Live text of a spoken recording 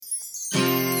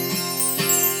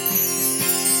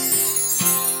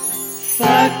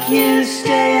Fuck you,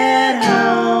 stay at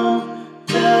home.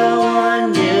 The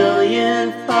 1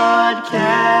 millionth podcast.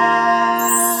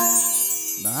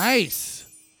 Nice.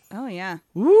 Oh, yeah.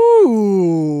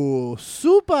 Ooh,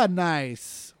 super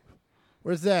nice.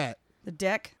 Where's that? The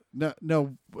deck.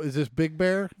 No. Is this Big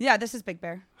Bear? Yeah, this is Big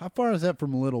Bear. How far is that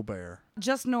from Little Bear?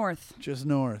 Just north. Just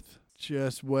north.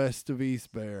 Just west of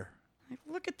East Bear.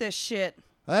 Look at this shit.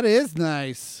 That is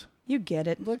nice. You get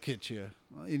it. Look at you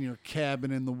in your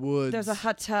cabin in the woods. There's a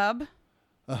hot tub.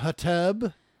 A hot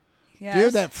tub? Yes.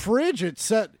 Dude, that fridge, it's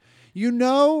set. You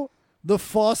know the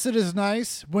faucet is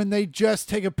nice when they just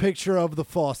take a picture of the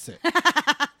faucet.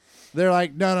 They're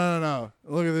like, no.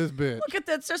 Look at this bitch. Look at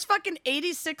this. There's fucking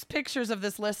 86 pictures of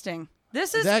this listing.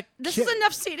 This is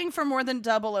enough seating for more than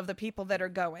double of the people that are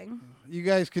going. You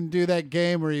guys can do that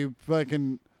game where you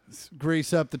fucking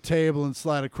grease up the table and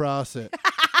slide across it.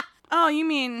 Oh, you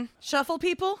mean shuffle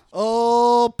people?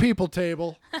 Oh, people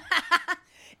table.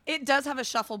 It does have a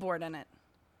shuffleboard in it.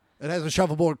 It has a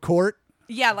shuffleboard court?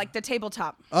 Yeah, like the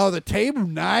tabletop. Oh, the table.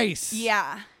 Nice.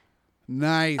 Yeah.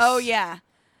 Nice. Oh, yeah.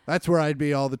 That's where I'd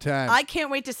be all the time. I can't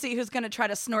wait to see who's going to try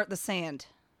to snort the sand.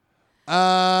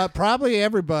 Probably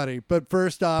everybody, but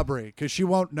first Aubrey, because she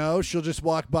won't know. She'll just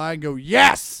walk by and go,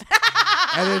 yes!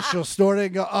 And then she'll snort it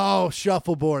and go, oh,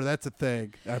 shuffleboard. That's a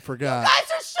thing. I forgot.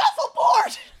 Guys are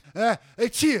shuffleboard!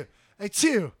 It's you.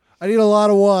 I need a lot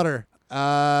of water.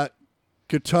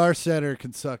 Guitar Center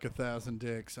can suck 1,000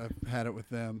 dicks. I've had it with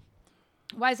them.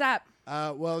 Why's that?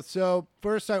 Well, so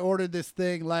first I ordered this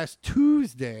thing last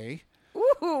Tuesday.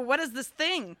 Ooh, what is this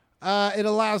thing? It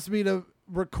allows me to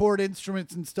record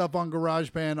instruments and stuff on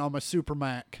GarageBand on my Super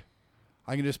Mac.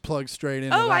 I can just plug straight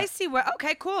into that. Oh, I see.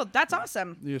 Okay, cool. That's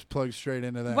awesome. You just plug straight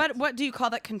into that. What do you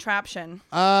call that contraption?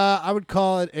 I would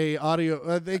call it a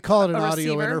audio. They call it an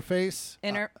audio receiver?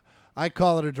 interface. I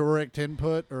call it a direct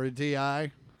input or a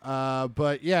DI.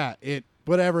 But yeah,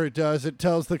 whatever it does, it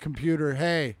tells the computer,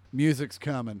 hey, music's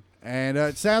coming. And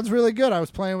it sounds really good. I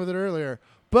was playing with it earlier.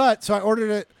 So I ordered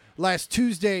it last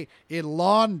Tuesday in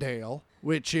Lawndale,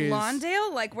 which is...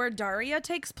 Lawndale? Like where Daria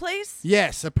takes place?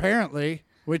 Yes, apparently,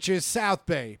 which is South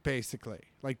Bay, basically.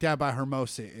 Like down by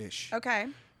Hermosa-ish. Okay.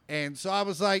 And so I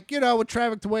was like, with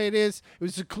traffic the way it is, it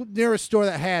was the nearest store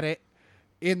that had it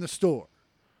in the store.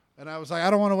 And I was like,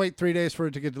 I don't want to wait 3 days for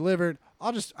it to get delivered.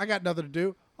 I got nothing to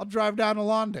do. I'll drive down to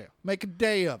Lawndale. Make a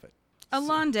day of it. A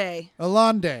lawn day. A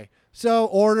lawn day. So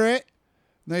order it.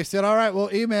 And they said, all right,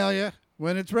 we'll email you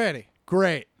when it's ready.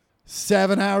 Great.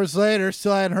 7 hours later,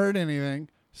 still hadn't heard anything.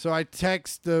 So I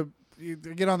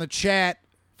get on the chat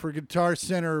for Guitar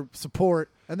Center support.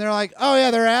 And they're like, oh,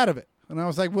 yeah, they're out of it. And I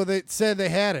was like, well, they said they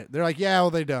had it. They're like, yeah,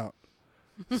 well, they don't.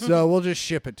 So we'll just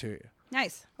ship it to you.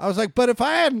 Nice. I was like, but if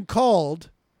I hadn't called,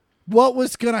 what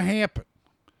was going to happen?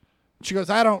 She goes,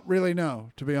 I don't really know,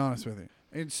 to be honest with you.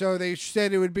 And so they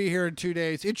said it would be here in 2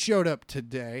 days. It showed up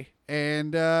today.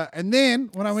 And then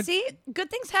when I went... See, good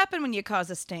things happen when you cause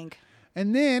a stink.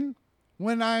 And then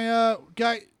when I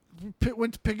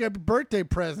went to pick up a birthday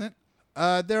present,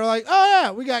 they're like, oh,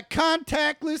 yeah, we got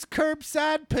contactless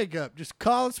curbside pickup. Just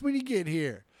call us when you get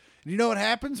here. And you know what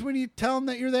happens when you tell them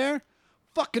that you're there?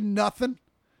 Fucking nothing.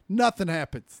 Nothing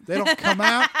happens. They don't come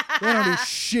out. They don't do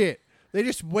shit. They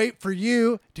just wait for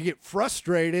you to get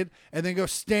frustrated and then go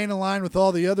stand in line with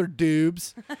all the other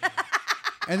dubes.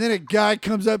 And then a guy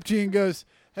comes up to you and goes,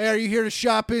 hey, are you here to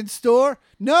shop in store?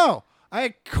 No, I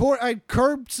had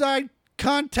curbside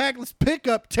contactless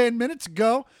pickup 10 minutes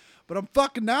ago, but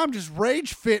I'm just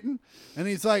rage fitting. And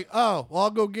he's like, oh, well,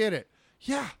 I'll go get it.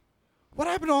 Yeah. What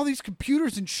happened to all these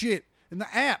computers and shit in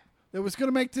the app that was going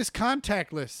to make this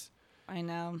contactless? I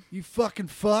know. You fucking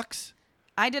fucks.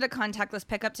 I did a contactless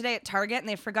pickup today at Target, and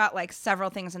they forgot like several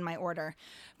things in my order,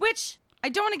 which I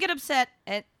don't want to get upset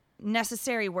at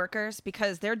necessary workers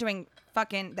because they're doing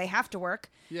they have to work,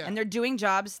 and they're doing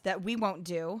jobs that we won't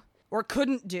do or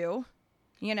couldn't do,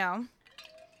 and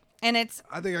it's...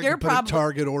 I think I can put a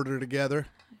Target order together.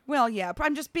 Well, yeah,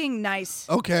 I'm just being nice.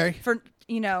 Okay. For,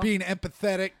 being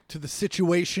empathetic to the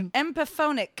situation.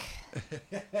 Empaphonic.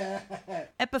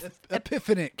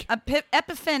 Epiphanic.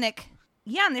 Epiphanic.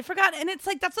 Yeah, and they forgot. And it's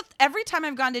like, every time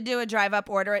I've gone to do a drive-up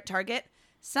order at Target,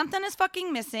 something is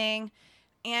fucking missing.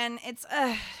 And it's,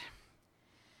 I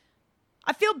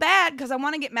feel bad because I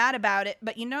want to get mad about it.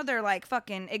 But they're like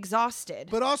fucking exhausted.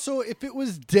 But also, if it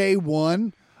was day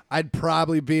one, I'd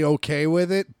probably be okay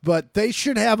with it. But they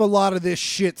should have a lot of this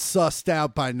shit sussed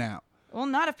out by now. Well,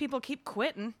 not if people keep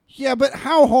quitting. Yeah, but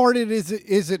how hard is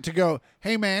it to go,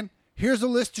 hey, man, here's a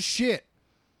list of shit.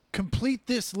 Complete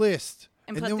this list.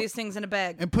 And put these things in a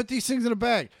bag. And put these things in a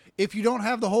bag. If you don't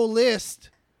have the whole list,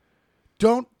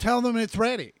 don't tell them it's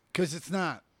ready, because it's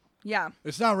not. Yeah.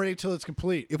 It's not ready till it's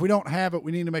complete. If we don't have it,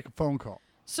 we need to make a phone call.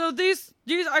 So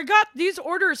I got these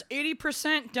orders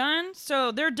 80% done,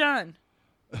 so they're done.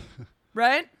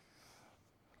 Right?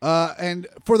 And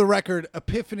for the record,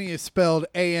 Epiphany is spelled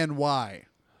A-N-Y,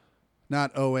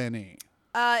 not O-N-E.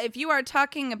 If you are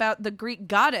talking about the Greek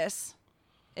goddess,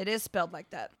 it is spelled like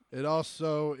that. It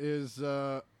also is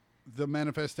the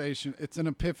manifestation. It's an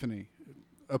epiphany.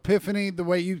 Epiphany, the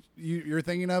way you're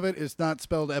thinking of it, is not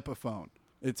spelled Epiphone.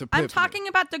 It's Epiphany. I'm talking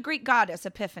about the Greek goddess,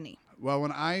 Epiphany. Well,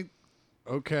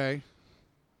 okay.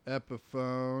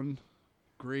 Epiphone,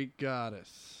 Greek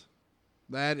goddess.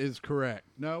 That is correct.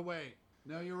 No, wait.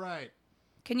 No, you're right.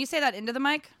 Can you say that into the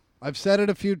mic? I've said it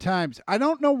a few times. I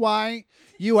don't know why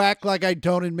you act like I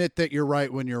don't admit that you're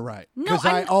right when you're right. Because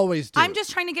I always do. I'm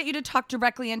just trying to get you to talk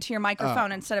directly into your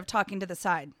microphone instead of talking to the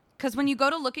side. Because when you go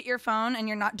to look at your phone and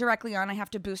you're not directly on, I have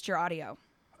to boost your audio.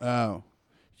 Oh.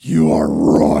 You are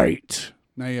right.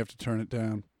 Now you have to turn it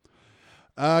down.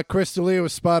 Chris D'Elia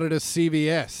was spotted at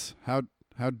CVS.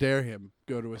 How dare him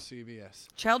go to a CVS?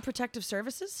 Child Protective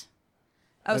Services?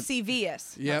 Oh,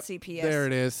 CVS, yep, not CPS. There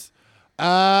it is.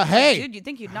 Hey. Dude, you'd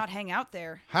think you'd not hang out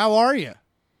there. How are you?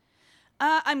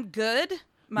 I'm good.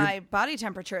 My body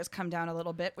temperature has come down a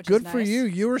little bit, which is good nice. for you.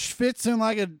 You were schwitzing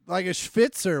like a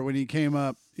schwitzer when you came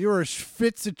up. You were a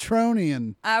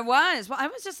schwitzitronian. I was. Well,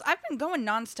 I've been going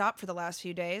nonstop for the last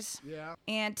few days. Yeah.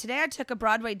 And today I took a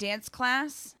Broadway dance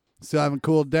class. Still haven't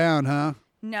cooled down, huh?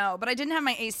 No, but I didn't have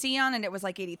my AC on, and it was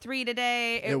like 83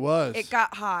 today. It was. It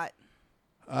got hot.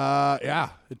 Yeah,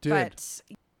 it did. But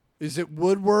is it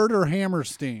Woodward or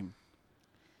Hammerstein?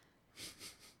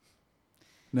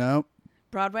 No.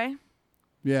 Broadway?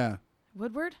 Yeah.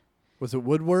 Woodward? Was it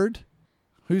Woodward?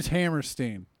 Who's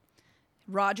Hammerstein?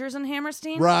 Rogers and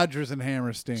Hammerstein? Rogers and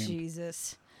Hammerstein.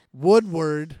 Jesus.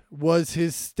 Woodward was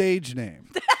his stage name.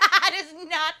 That is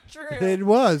not true. It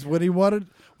was when he wasn't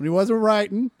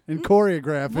writing and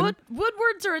choreographing.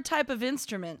 Woodwards are a type of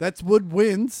instrument. That's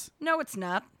woodwinds. No, it's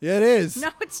not. Yeah, it is. No,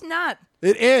 it's not.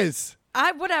 It is.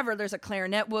 Whatever. There's a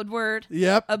clarinet woodward.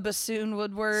 Yep. A bassoon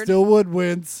woodward. Still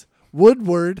woodwinds.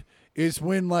 Woodward is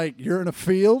when like you're in a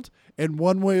field and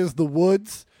one way is the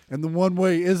woods and the one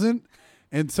way isn't,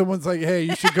 and someone's like, "Hey,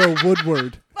 you should go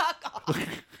woodward." Fuck off.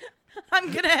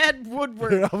 I'm gonna head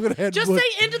woodward. I'm gonna head. Just say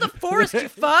into the forest, you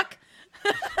fuck.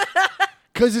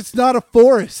 Because it's not a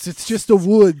forest; it's just a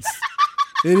woods.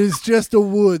 It is just a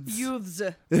woods. Youths.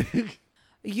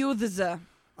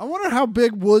 I wonder how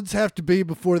big woods have to be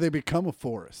before they become a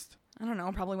forest. I don't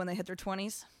know. Probably when they hit their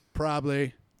 20s.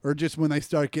 Probably, or just when they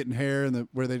start getting hair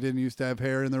where they didn't used to have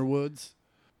hair in their woods.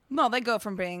 Well, they go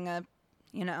from being a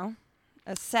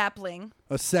sapling.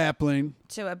 A sapling.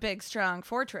 To a big, strong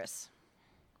fortress.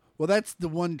 Well, that's the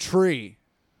one tree.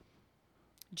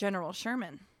 General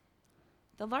Sherman.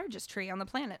 The largest tree on the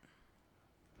planet.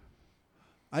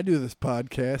 I do this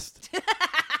podcast.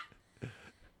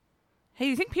 Hey,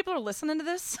 you think people are listening to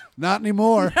this? Not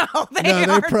anymore. No, they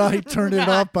probably turned it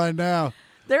off by now.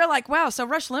 They're like, wow, so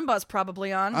Rush Limbaugh's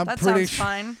probably on. That sounds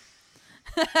fine.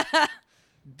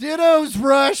 Dittos,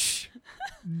 Rush.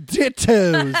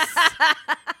 Dittos.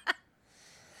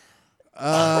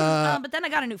 But then I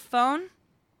got a new phone.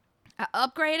 I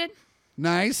upgraded.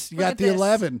 Nice. You Look got at the this.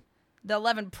 11. The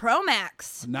 11 Pro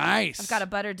Max. Nice. I've got a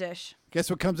butter dish.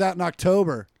 Guess what comes out in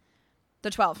October? The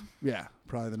 12. Yeah,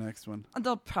 probably the next one.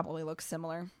 They'll probably look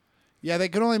similar. Yeah, they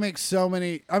can only make so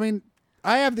many. I mean,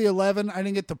 I have the 11. I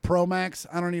didn't get the Pro Max.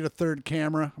 I don't need a third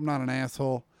camera. I'm not an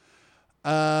asshole.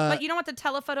 But you don't want the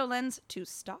telephoto lens to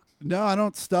stock? No, I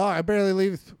don't stalk. I barely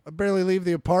leave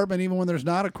the apartment even when there's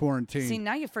not a quarantine. See,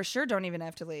 now you for sure don't even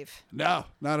have to leave. No,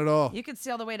 not at all. You could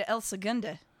see all the way to El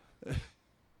Segundo.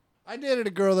 I dated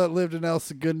a girl that lived in El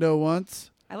Segundo once.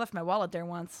 I left my wallet there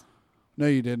once. No,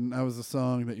 you didn't. That was a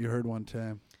song that you heard one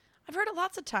time. I've heard it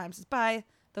lots of times. It's by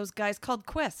those guys called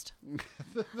Quest.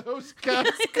 Those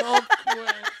guys called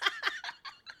Quest.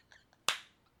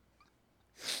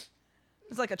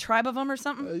 It's like a tribe of them or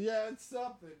something. Yeah, it's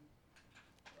something.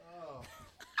 Oh.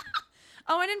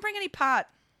 Oh, I didn't bring any pot.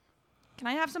 Can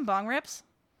I have some bong rips?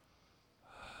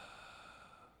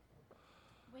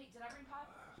 Wait, did I bring pot?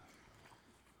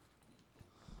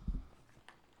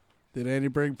 Did Andy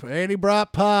bring? Andy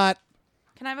brought pot.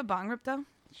 Can I have a bong rip though?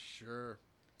 Sure.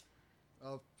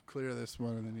 I'll clear this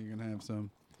one and then you can have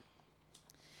some.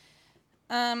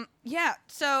 Yeah.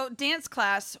 So dance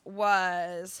class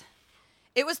was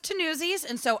to Newsies,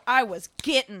 and so I was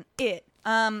getting it.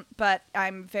 But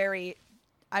I'm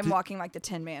walking like the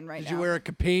Tin Man right now. Did you wear a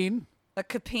capine? A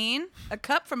capine? A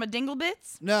cup from a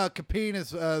Dinglebits? No, capine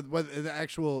is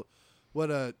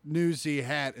what a newsy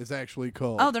hat is actually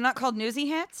called. Oh, they're not called Newsy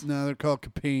hats? No, they're called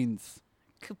capines.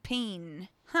 Capeen.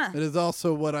 Huh. It is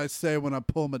also what I say when I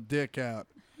pull my dick out.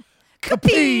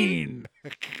 Capeen.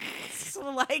 It's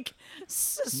like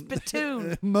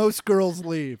spittoon. Most girls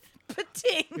leave.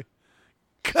 Pating.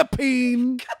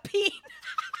 Capeen. Capeen.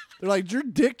 They're like, did your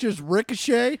dick just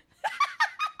ricochet?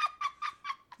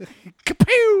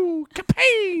 Kapew!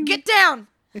 Capeen! Get down.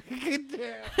 Get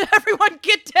down. Everyone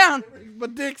get down. My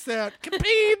dick's out.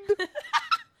 Capeen!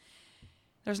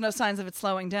 There's no signs of it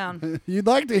slowing down. You'd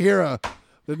like to hear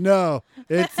but no,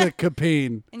 it's a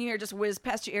capeen. And you hear just whiz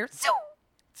past your ear.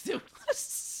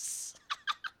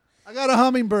 I got a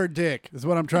hummingbird dick, is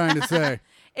what I'm trying to say.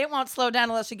 It won't slow down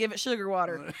unless you give it sugar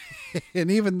water. And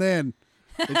even then,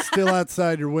 it's still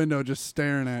outside your window just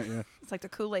staring at you. It's like the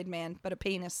Kool-Aid man, but a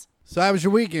penis. So how was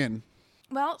your weekend?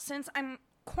 Well, since I'm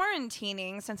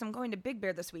quarantining, since I'm going to Big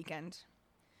Bear this weekend,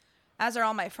 as are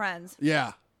all my friends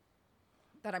Yeah.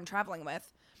 that I'm traveling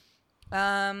with,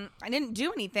 I didn't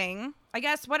do anything. I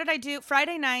guess, what did I do?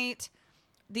 Friday night,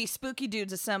 the spooky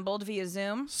dudes assembled via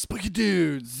Zoom. Spooky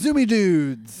dudes. Zoomy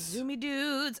dudes. Zoomy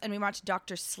dudes. And we watched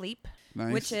Dr. Sleep,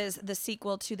 Nice. which is the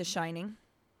sequel to The Shining.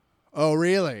 Oh,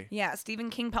 really? Yeah, Stephen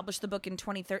King published the book in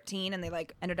 2013, and they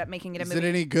ended up making it a Is movie. it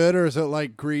any good, or is it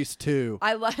like Grease 2?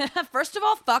 First of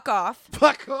all, fuck off.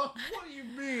 Fuck off. What do you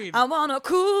mean? I want a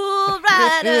cool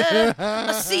rider,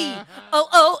 a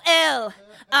COOLRIDER.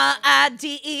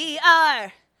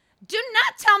 Do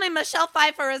not tell me Michelle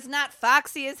Pfeiffer is not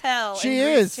foxy as hell. She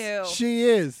in Grease is. 2. She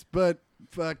is, but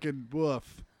fucking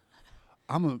woof.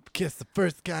 I'm going to kiss the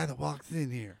first guy that walks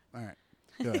in here. All right.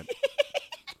 Good.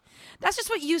 That's just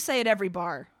what you say at every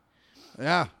bar.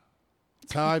 Yeah.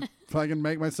 It's how I fucking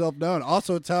make myself known.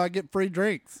 Also, it's how I get free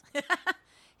drinks.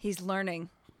 He's learning.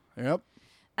 Yep.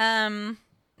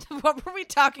 What were we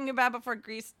talking about before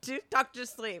Grease 2? Dr.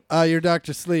 Sleep. Your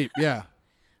Dr. Sleep. Yeah.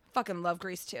 Fucking love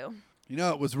Grease 2. You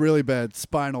know, it was really bad.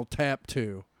 Spinal Tap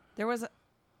 2. There was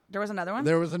another one?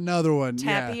 There was another one.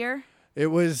 Yeah. Tappier? It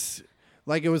was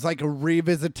like a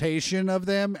revisitation of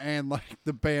them, and like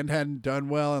the band hadn't done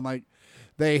well, and like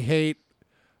they hate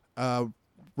Rob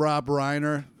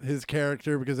Reiner, his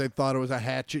character, because they thought it was a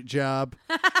hatchet job.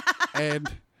 And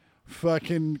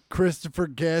fucking Christopher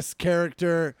Guest's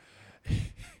character,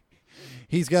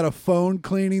 he's got a phone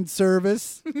cleaning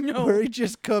service where he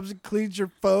just comes and cleans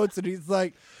your phones, and he's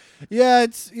like, yeah,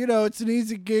 it's an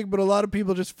easy gig, but a lot of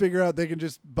people just figure out they can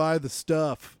just buy the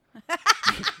stuff.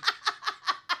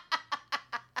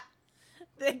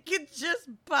 They could just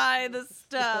buy the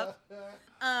stuff.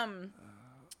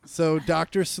 So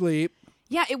Dr. Sleep.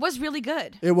 Yeah, it was really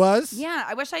good. It was? Yeah,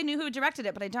 I wish I knew who directed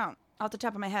it, but I don't. Off the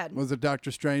top of my head. Was it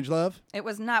Dr. Strangelove? It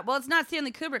was not. Well, it's not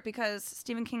Stanley Kubrick because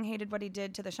Stephen King hated what he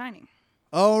did to The Shining.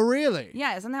 Oh, really?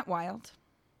 Yeah, isn't that wild?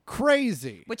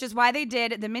 Crazy. Which is why they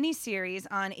did the miniseries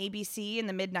on ABC in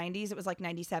the mid-90s. It was like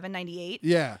 97, 98.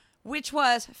 Yeah. Which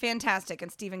was fantastic,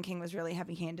 and Stephen King was really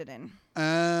heavy-handed in. Oh.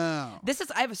 I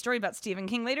have a story about Stephen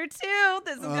King later, too.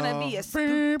 This is going to be a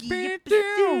spooky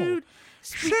episode.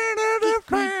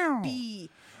 Spooky.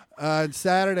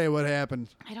 Saturday, what happened?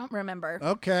 I don't remember.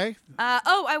 Okay.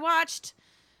 I watched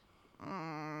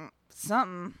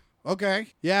something. Okay.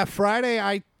 Yeah, Friday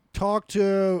I'm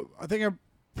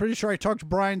pretty sure I talked to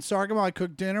Brian Sargent while I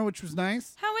cooked dinner, which was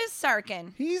nice. How is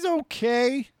Sarkin? He's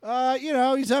okay.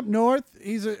 He's up north.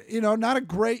 He's not a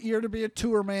great year to be a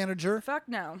tour manager. Fuck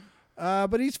no.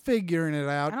 But he's figuring it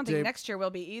out. I don't think next year will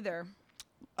be either.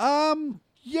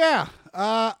 Yeah.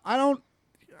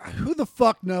 Who the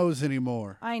fuck knows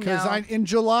anymore? I know. Because in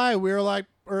July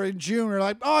or in June we were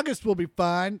like, August will be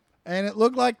fine, and it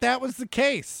looked like that was the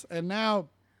case. And now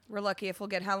we're lucky if we'll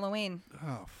get Halloween.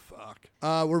 Oh fuck.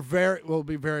 We'll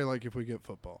be very lucky if we get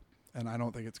football, and I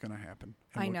don't think it's gonna happen.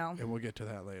 I know. And we'll get to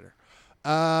that later.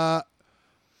 Well,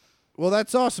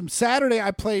 that's awesome. Saturday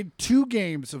I played 2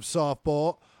 games of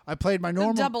softball. I played my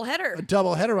normal A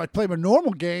doubleheader. I played my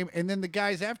normal game, and then the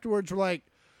guys afterwards were like,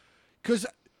 because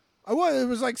it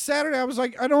was like Saturday. I was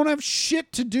like, I don't have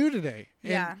shit to do today.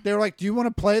 And yeah. They were like, do you want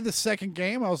to play the second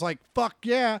game? I was like, fuck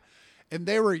yeah. And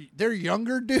they're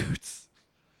younger dudes,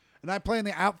 and I play in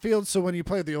the outfield. So when you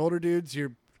play with the older dudes,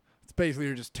 you're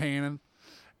just tanning,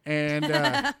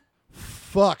 and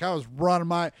fuck, I was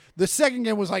running the second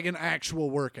game was like an actual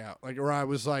workout, like where I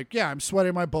was like, yeah, I'm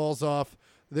sweating my balls off.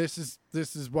 This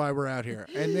is why we're out here.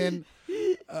 And then,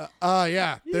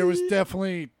 yeah, there was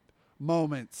definitely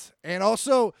moments. And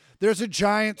also, there's a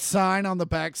giant sign on the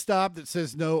backstop that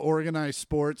says no organized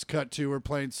sports. Cut to, we're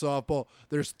playing softball.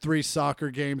 There's 3 soccer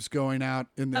games going out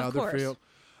in the other field.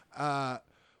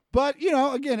 But,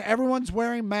 again, everyone's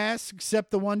wearing masks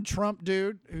except the one Trump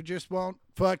dude who just won't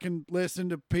fucking listen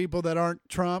to people that aren't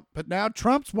Trump. But now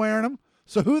Trump's wearing them,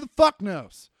 so who the fuck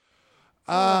knows?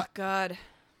 Oh God.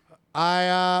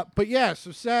 But yeah,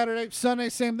 so Saturday, Sunday,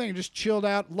 same thing. Just chilled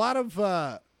out. A lot of,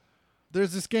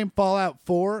 there's this game Fallout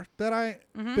 4 that I've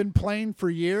been playing for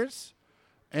years.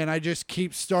 And I just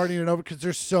keep starting it over because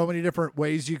there's so many different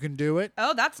ways you can do it.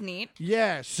 Oh, that's neat.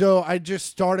 Yeah, so I just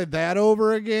started that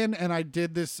over again, and I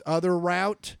did this other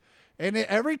route. And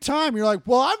every time you're like,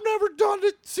 well, I've never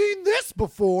seen this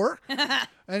before.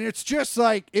 And it's just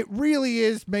like, it really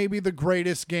is maybe the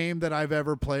greatest game that I've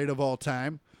ever played of all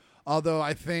time. Although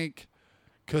I think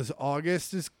because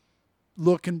August is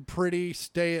looking pretty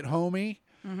stay-at-homey,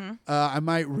 I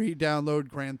might re-download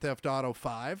Grand Theft Auto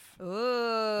 5.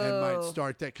 Ooh. And might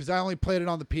start that because I only played it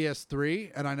on the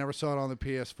PS3 and I never saw it on the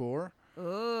PS4.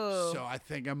 Ooh. So I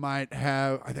think I might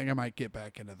get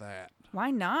back into that.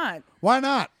 Why not? Why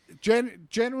not?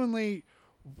 Genuinely,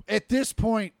 at this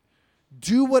point,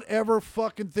 do whatever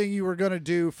fucking thing you were gonna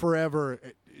do forever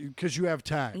because you have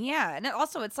time. Yeah, and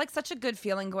also it's like such a good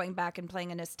feeling going back and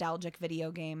playing a nostalgic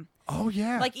video game. Oh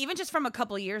yeah, Like even just from a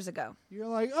couple years ago. you're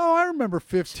like, oh, I remember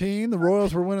 15. The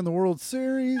Royals were winning the World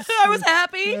Series. I was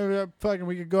happy. Fucking,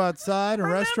 we could go outside and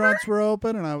restaurants were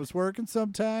open, and I was working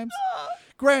sometimes.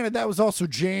 Granted, that was also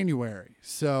January,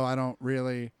 so I don't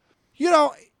really,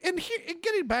 And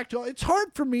getting back to it's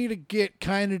hard for me to get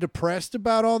kind of depressed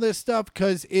about all this stuff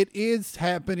because it is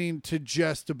happening to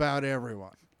just about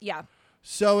everyone. Yeah.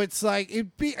 So it's like I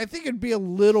think it'd be a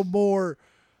little more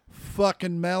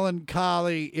fucking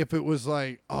melancholy if it was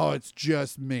like, oh, it's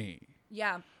just me.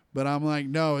 Yeah. But I'm like,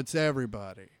 no, it's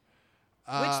everybody.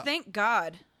 Which thank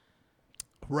God.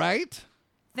 Right?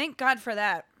 Thank God for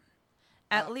that.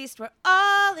 At least we're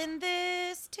all in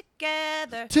this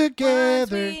together.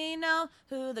 Together. Once we know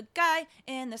who the guy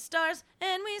in the stars,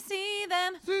 and we see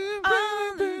them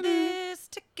all in this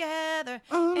together.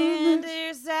 And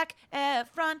there's Zac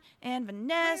Efron, and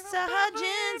Vanessa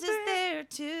Hudgens is there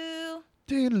too.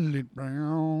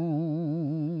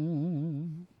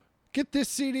 Get this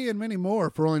CD and many more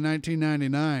for only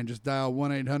 $19.99. Just dial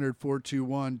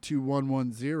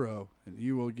 1-800-421-2110, and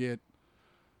you will get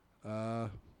a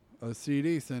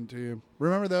CD sent to you.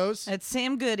 Remember those? It's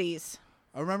Sam Goodies.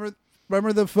 I remember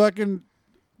the fucking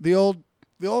the old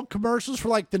commercials for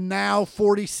like the Now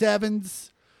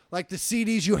 47s, like the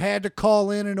CDs you had to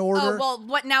call in and order. Oh well,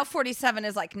 what Now 47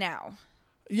 is like now.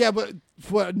 Yeah, but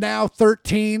what, Now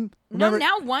 13? Remember?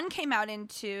 No, Now 1 came out in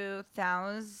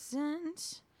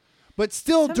 2000. But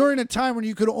still during a time when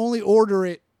you could only order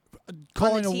it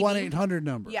calling a TV? 1-800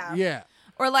 number. Yeah. Yeah.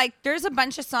 Or like, there's a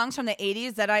bunch of songs from the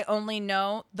 80s that I only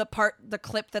know the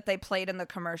clip that they played in the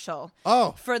commercial.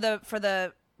 Oh. For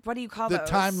the what do you call The those?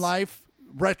 Time Life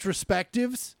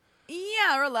retrospectives.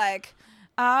 Yeah, or like,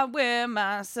 I wear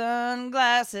my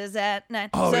sunglasses at night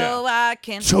Oh, so yeah. I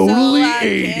can. Totally so I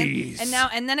 80s. Can.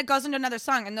 And then it goes into another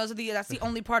song, and that's the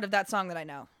only part of that song that I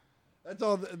know. That's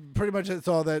all. Pretty much that's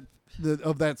all that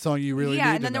of that song you really need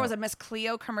Yeah, and to then there know. was a Miss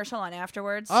Cleo commercial on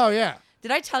afterwards. Oh yeah.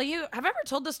 Did I tell you? Have I ever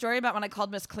told the story about when I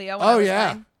called Miss Cleo? When I was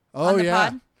 9 on the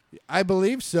pod? I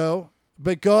believe so.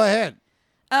 But go ahead.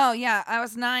 Oh yeah, I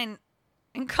was 9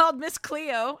 and called Miss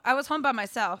Cleo. I was home by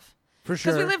myself For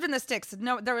sure. because we lived in the sticks.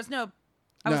 No, there was no.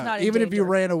 I was not in even if you danger.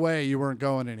 ran away, you weren't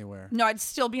going anywhere. No, I'd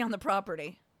still be on the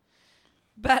property.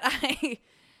 But it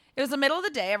was the middle of the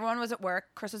day. Everyone was at work.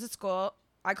 Chris was at school.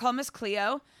 I call Miss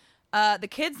Cleo. The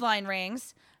kids' line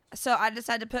rings. So I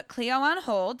decided to put Cleo on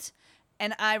hold.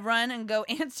 And I run and go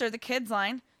answer the kids'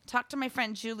 line. Talk to my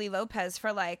friend Julie Lopez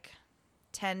for like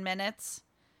 10 minutes,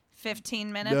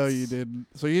 15 minutes. No, you didn't.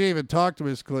 So you didn't even talk to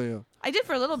Miss Cleo. I did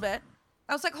for a little bit.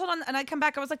 I was like, hold on. And I come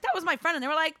back. I was like, that was my friend. And they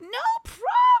were like, no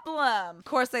problem. Of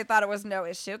course, they thought it was no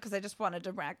issue because they just wanted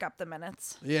to rack up the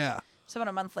minutes. Yeah. So about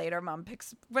a month later, when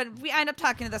we end up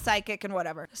talking to the psychic and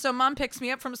whatever. So Mom picks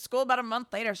me up from school about a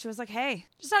month later. She was like, hey,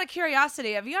 just out of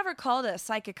curiosity, have you ever called a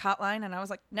psychic hotline? And I was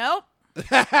like, nope.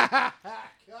 God,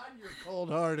 you're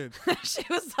cold-hearted. She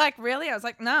was like, really? I was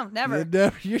like, no, never.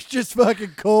 You're just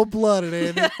fucking cold-blooded,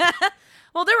 Andy.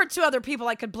 Well, there were 2 other people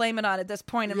I could blame it on at this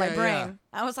point in my Yeah, brain.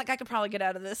 yeah. I was like, I could probably get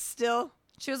out of this still.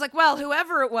 She was like, well,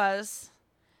 whoever it was,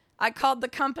 I called the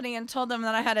company and told them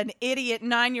that I had an idiot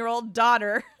 9-year-old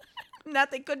daughter and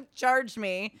that they couldn't charge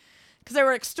me because they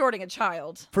were extorting a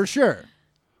child. For sure.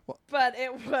 But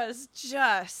it was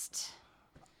just...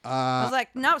 I was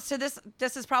like, no, so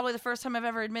this is probably the first time I've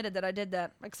ever admitted that I did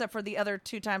that, except for the other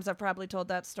 2 times I've probably told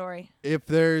that story. If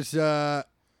there's... well,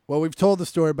 we've told the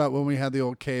story about when we had the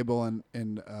old cable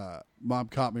and Mom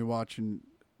caught me watching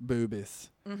boobies.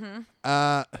 Mm-hmm.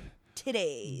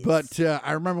 Titties. But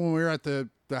I remember when we were at the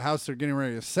house they're getting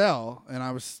ready to sell, and I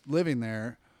was living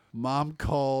there, Mom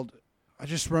called... I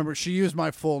just remember she used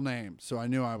my full name, so I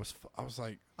knew I was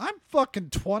like, I'm fucking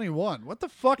 21. What the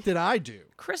fuck did I do?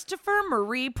 Christopher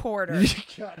Marie Porter.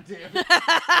 God damn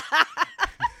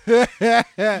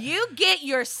it. You get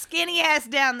your skinny ass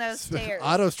down those stairs.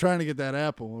 Otto's trying to get that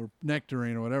apple or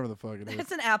nectarine or whatever the fuck it is.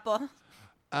 It's an apple.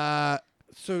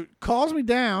 So calls me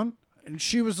down, and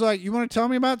she was like, you want to tell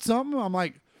me about something? I'm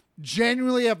like,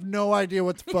 genuinely have no idea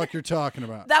what the fuck you're talking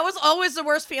about. That was always the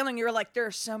worst feeling. You were like, there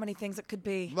are so many things it could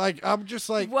be. Like, I'm just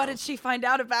like... What did she find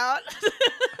out about?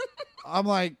 I'm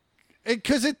like...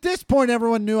 Because at this point,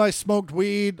 everyone knew I smoked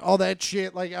weed, all that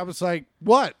shit. Like, I was like,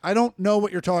 what? I don't know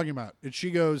what you're talking about. And she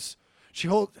goes... She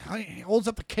holds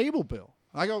up the cable bill.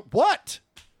 I go, what?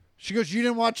 She goes, you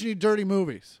didn't watch any dirty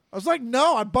movies. I was like,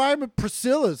 no, I buy them at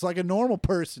Priscilla's like a normal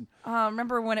person.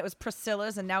 Remember when it was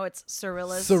Priscilla's and now it's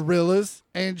Cirilla's? Cirilla's.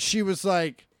 And she was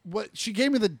like, what? She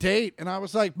gave me the date. And I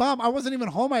was like, Mom, I wasn't even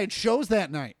home. I had shows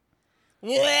that night.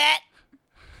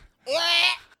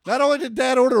 Not only did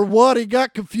Dad order one, he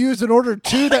got confused and ordered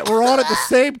two that were on at the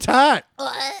same time.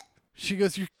 She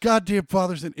goes, your goddamn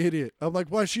father's an idiot. I'm like,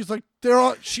 why? She's like,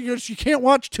 she goes, you can't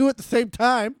watch two at the same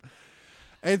time.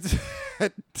 And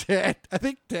Dad, I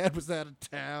think Dad was out of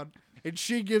town, and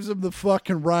she gives him the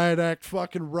fucking riot act,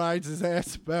 fucking rides his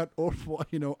ass about,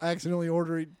 accidentally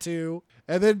ordering two.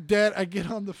 And then Dad, I get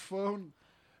on the phone.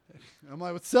 I'm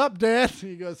like, what's up, Dad?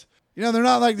 And he goes, they're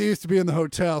not like they used to be in the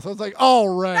hotel. So I was like, all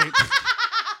right.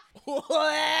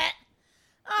 What?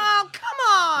 Oh, come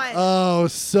on. Oh,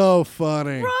 so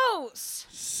funny. Gross.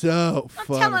 So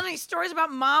funny. Not telling any stories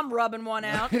about Mom rubbing one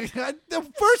out.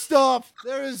 First off,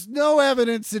 there is no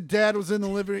evidence that Dad was in the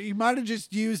living room. He might have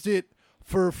just used it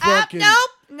for fucking... Nope.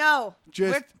 No.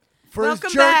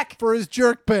 Welcome back. For his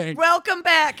jerk bank. Welcome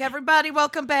back, everybody.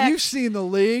 Welcome back. You've seen the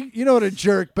league. You know what a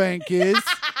jerk bank is.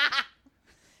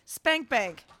 Spank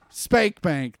bank. Spank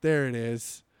bank. There it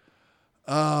is.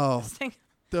 Oh,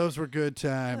 those were good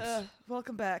times.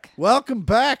 Welcome back. Welcome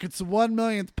back. It's the 1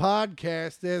 millionth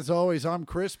podcast. As always, I'm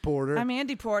Chris Porter. I'm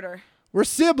Andi Porter. We're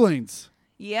siblings.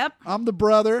 Yep. I'm the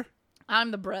brother.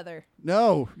 I'm the brother.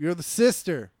 No, you're the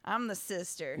sister. I'm the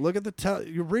sister. Look at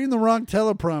you're reading the wrong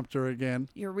teleprompter again.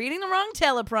 You're reading the wrong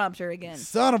teleprompter again.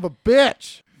 Son of a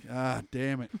bitch. Ah,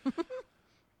 damn it.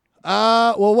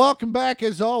 Well, welcome back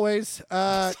as always.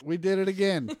 We did it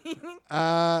again.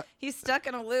 He's stuck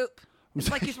in a loop.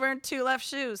 It's like he's wearing two left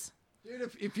shoes.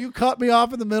 Dude, if you cut me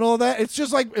off in the middle of that, it's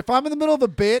just like if I'm in the middle of a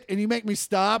bit and you make me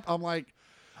stop, I'm like,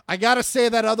 I gotta say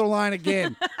that other line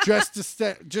again just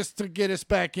to get us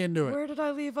back into it. Where did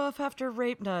I leave off after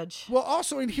rape nudge? Well,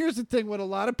 also, and here's the thing: what a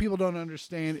lot of people don't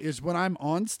understand is when I'm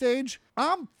on stage,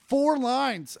 I'm 4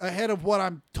 lines ahead of what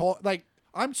I'm taught. Like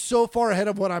I'm so far ahead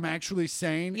of what I'm actually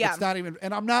saying. Yeah. It's not even,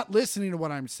 and I'm not listening to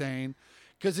what I'm saying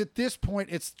because at this point,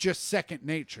 it's just second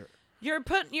nature. You're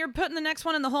putting the next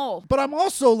one in the hole. But I'm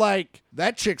also like,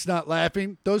 that chick's not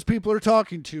laughing. Those people are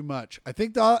talking too much. I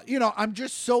think I'm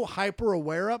just so hyper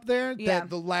aware up there that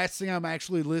the last thing I'm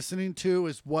actually listening to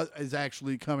is what is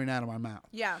actually coming out of my mouth.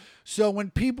 Yeah. So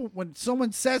when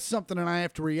someone says something and I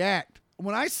have to react,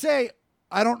 when I say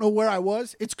I don't know where I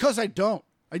was, it's because I don't.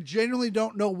 I genuinely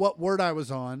don't know what word I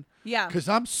was on. Yeah. Because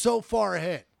I'm so far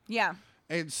ahead. Yeah.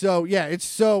 And so,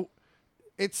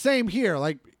 it's same here.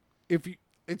 Like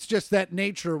it's just that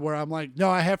nature where I'm like, no,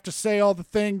 I have to say all the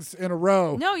things in a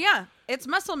row. No, yeah. It's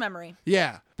muscle memory.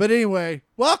 Yeah. But anyway,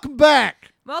 welcome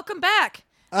back. Welcome back.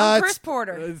 I'm Chris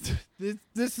Porter.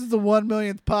 This is the 1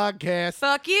 millionth podcast.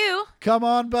 Fuck you. Come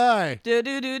on by.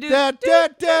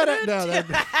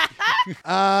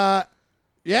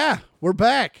 Yeah, we're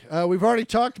back. We've already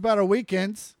talked about our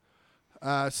weekends.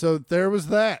 So there was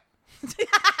that.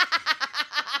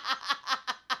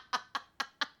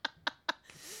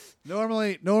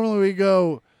 Normally we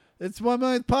go, it's 1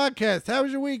 millionth podcast. How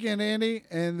was your weekend,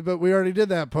 Andi? But we already did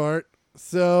that part.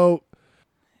 So,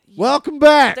 welcome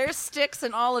back. There's sticks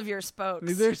in all of your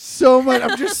spokes. There's so much.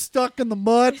 I'm just stuck in the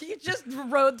mud. You just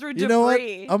rode through debris. You know what?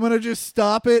 I'm going to just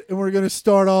stop it, and we're going to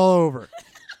start all over.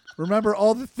 Remember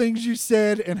all the things you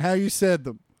said and how you said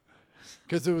them.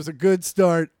 Because it was a good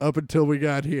start up until we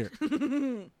got here.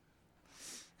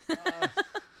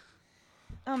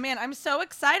 Oh, man, I'm so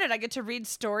excited. I get to read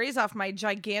stories off my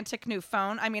gigantic new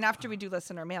phone. I mean, after we do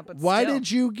listener mail, but Why still.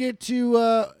 did you get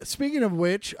to, speaking of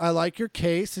which, I like your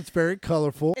case. It's very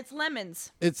colorful. It's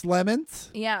lemons. It's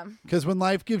lemons? Yeah. Because when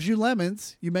life gives you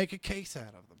lemons, you make a case out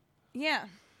of them. Yeah.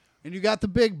 And you got the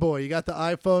big boy. You got the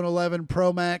iPhone 11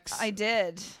 Pro Max. I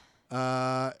did.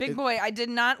 Big boy, I did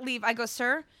not leave. I go,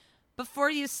 sir, before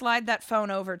you slide that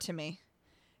phone over to me,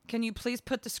 Can you please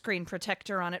put the screen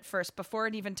protector on it first before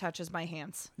it even touches my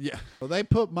hands? Yeah. Well, they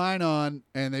put mine on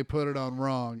and they put it on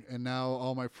wrong, and now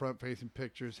all my front-facing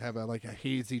pictures have a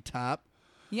hazy top.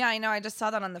 Yeah, I know. I just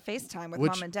saw that on the FaceTime with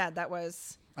Mom and Dad. That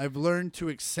was... I've learned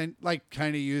to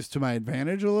kind of use to my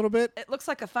advantage a little bit. It looks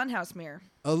like a funhouse mirror.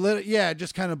 A little, yeah. It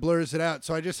just kind of blurs it out.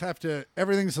 So I just have to.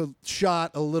 Everything's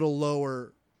shot a little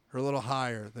lower or a little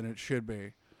higher than it should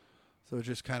be. So it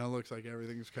just kind of looks like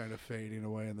everything's kind of fading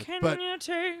away. In the, but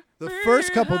the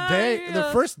first couple days, the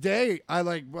first day, I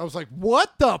was like,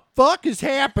 "What the fuck is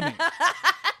happening?"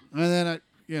 And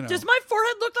then Does my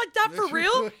forehead look like that for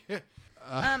real?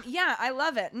 Yeah, I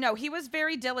love it. No, he was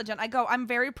very diligent. I'm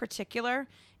very particular,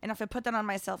 and if I put that on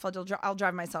myself, I'll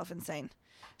drive myself insane.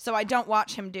 So I don't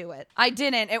watch him do it. I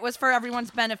didn't. It was for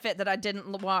everyone's benefit that I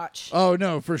didn't watch. Oh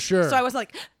no, for sure. So I was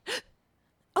like,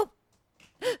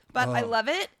 but I love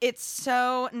it. It's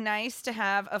so nice to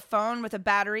have a phone with a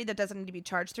battery that doesn't need to be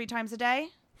charged 3 times a day.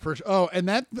 And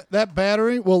that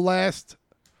battery will last.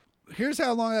 Here's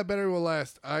how long that battery will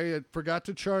last. I forgot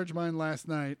to charge mine last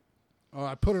night. Oh,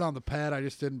 I put it on the pad. I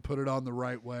just didn't put it on the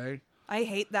right way. I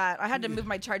hate that. I had to move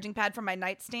my charging pad from my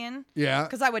nightstand. Yeah.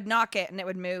 Because I would knock it and it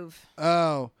would move.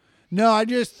 Oh. No, I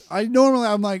normally,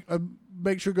 I'm like, I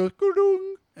make sure it goes,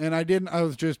 doo-doo, and I didn't. I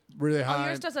was just really high. Oh,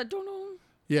 yours does a doo-doo.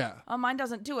 Yeah. Oh, mine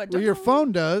doesn't do it. Well, your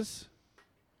phone does.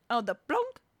 Oh, the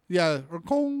blunk? Yeah, or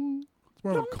kong. It's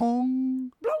more of a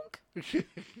kong. Blunk.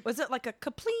 Was it like a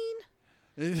kapleen?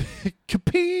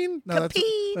 Kapeen? No,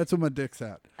 Kapeen. that's when my dick's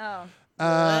out. Oh.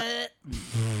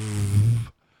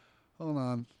 Hold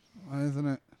on. Why isn't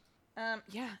it?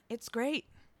 Yeah, it's great.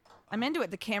 I'm into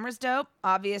it. The camera's dope,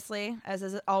 obviously, as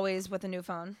is always with a new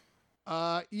phone.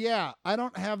 Yeah, I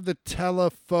don't have the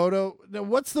telephoto. Now,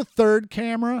 what's the third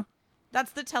camera?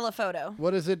 That's the telephoto.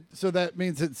 What is it? So that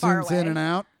means it Far zooms away. in and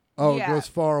out? Oh, Yeah. It goes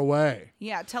far away.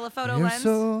 Yeah, telephoto You're lens.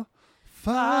 so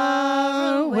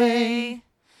far away.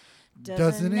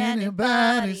 Doesn't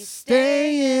anybody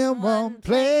stay in one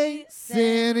place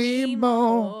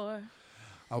anymore?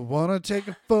 I want to take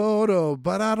a photo,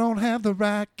 but I don't have the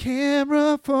right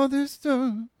camera for this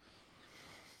stuff.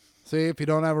 See, if you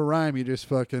don't have a rhyme, you just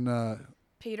fucking...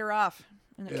 Peter off,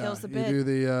 and it kills the bit. You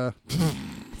do the...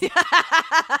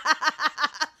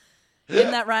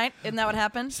 Isn't that right? Isn't that what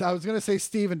happened? So I was going to say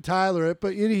Steven Tyler it,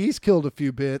 but he's killed a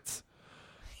few bits.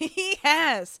 He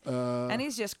has. And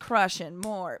he's just crushing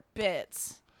more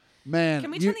bits. Man.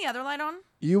 Can we turn the other light on?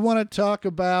 You want to talk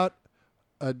about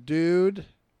a dude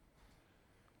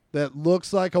that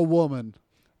looks like a woman?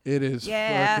 It is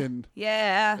fucking...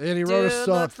 Yeah. And he wrote a Dude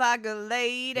song. looks like a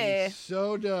lady. He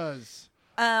so does.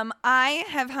 I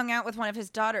have hung out with one of his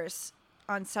daughters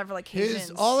on several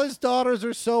occasions. All his daughters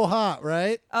are so hot,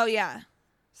 right? Oh, yeah.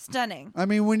 Stunning. I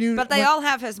mean, But they all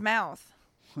have his mouth.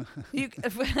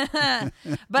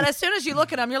 But as soon as you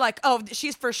look at him, you're like, oh,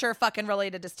 she's for sure fucking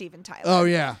related to Steven Tyler. Oh,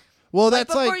 yeah. Well,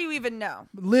 that's before you even know.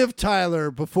 Liv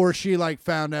Tyler, before she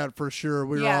found out for sure,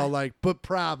 we were all like, but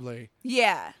probably.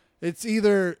 Yeah. It's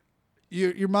either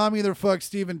your mom either fucked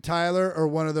Steven Tyler or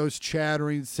one of those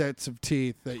chattering sets of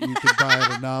teeth that you can buy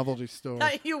at a novelty store.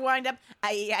 You wind up,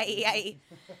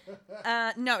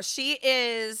 no, she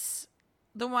is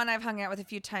the one I've hung out with a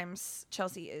few times.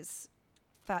 Chelsea is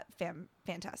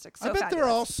fantastic. So I bet fabulous. they're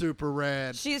all super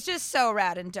rad. She's just so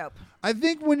rad and dope. I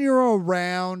think when you're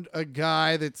around a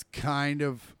guy that's kind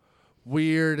of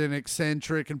weird and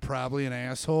eccentric and probably an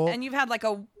asshole. And you've had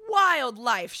a wild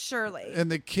life, surely. And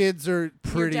the kids are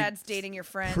pretty... Your dad's dating your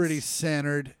friends. Pretty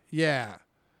centered. Yeah.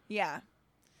 Yeah.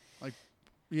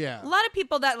 Yeah. A lot of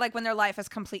people that, when their life is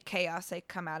complete chaos, they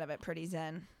come out of it pretty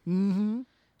zen. Mm-hmm.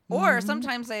 Or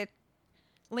sometimes they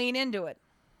lean into it.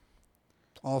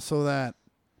 Also that.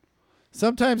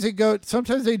 Sometimes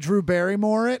they Drew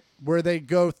Barrymore it, where they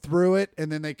go through it and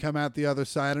then they come out the other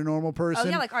side a normal person. Oh,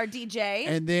 yeah, like our DJ.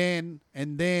 And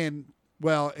then,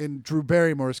 well, in Drew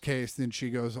Barrymore's case, then she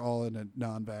goes all in a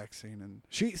non-vaccine. And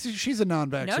she's a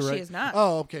non-vaxxer, No, right? she is not.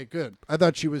 Oh, okay, good. I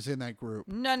thought she was in that group.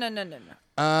 No.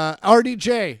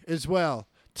 RDJ as well.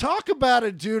 Talk about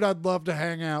a dude I'd love to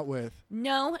hang out with.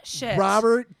 No shit.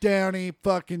 Robert Downey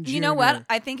fucking Jr. You know what?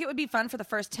 I think it would be fun for the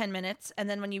first 10 minutes, and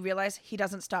then when you realize he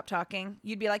doesn't stop talking,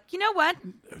 you'd be like, you know what?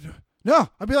 No,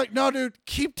 I'd be like, no, dude,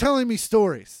 keep telling me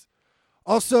stories.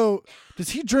 Also,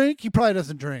 does he drink? He probably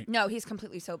doesn't drink. No, he's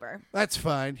completely sober. That's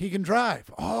fine. He can drive.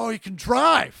 Oh, he can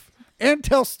drive and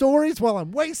tell stories while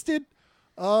I'm wasted.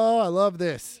 Oh, I love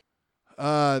this.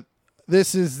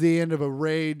 This is the end of a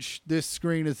rage. This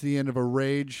screen is the end of a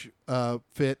rage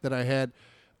fit that I had.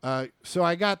 So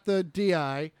I got the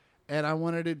DI, and I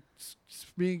wanted to...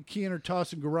 Me and Keen are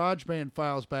tossing GarageBand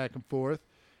files back and forth.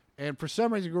 And for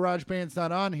some reason, GarageBand's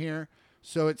not on here.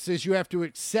 So it says you have to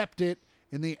accept it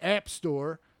in the App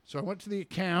Store. So I went to the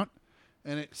account,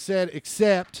 and it said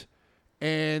accept,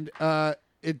 and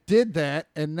it did that.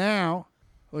 And now,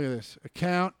 look at this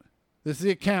account. This is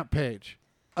the account page.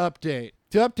 Update.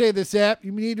 To update this app,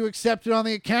 you need to accept it on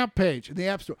the account page in the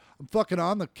App Store. I'm fucking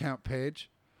on the account page,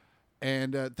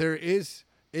 and there is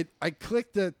it. I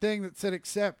clicked the thing that said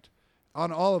accept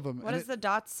on all of them. What does the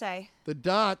dots say? The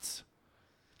dots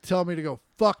tell me to go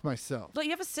fuck myself. Look,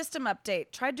 you have a system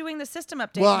update. Try doing the system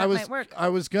update. Well, and that might work. I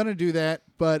was gonna do that,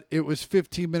 but it was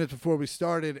 15 minutes before we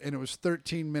started, and it was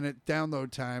 13-minute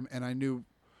download time, and I knew.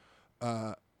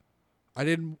 I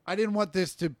didn't want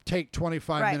this to take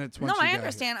 25 minutes. Once No, you I got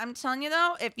understand. Here. I'm telling you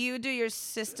though, if you do your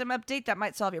system update, that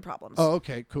might solve your problems. Oh,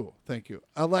 okay, cool. Thank you.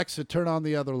 Alexa, turn on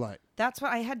the other light. That's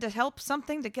why I had to help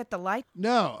something to get the light.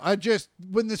 No,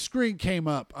 when the screen came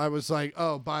up, I was like,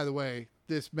 oh, by the way,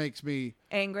 this makes me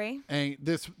angry.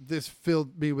 This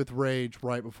filled me with rage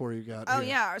right before you got here. Oh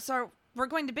yeah. So we're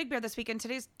going to Big Bear this weekend.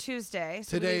 Today's Tuesday.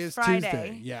 So Today is Friday.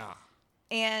 Tuesday. Yeah.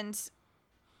 And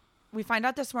we find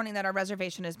out this morning that our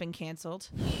reservation has been canceled.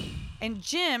 And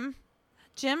Jim,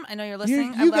 I know you're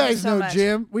listening. You I love guys you so know much.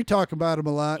 Jim. We talk about him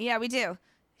a lot. Yeah, we do.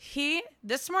 He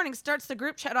this morning starts the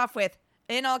group chat off with,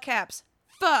 in all caps,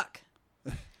 fuck.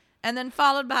 And then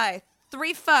followed by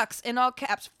 3 fucks in all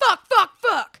caps. Fuck, fuck,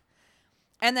 fuck.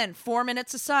 And then 4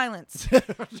 minutes of silence. And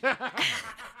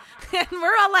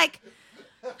we're all like,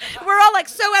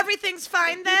 so everything's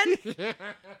fine then?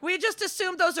 We just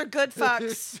assumed those are good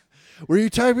fucks. Were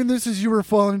you typing this as you were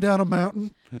falling down a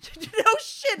mountain? No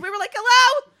shit. We were like,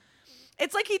 hello?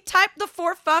 It's like he typed the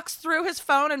 4 fucks through his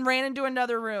phone and ran into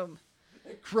another room.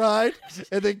 Cried,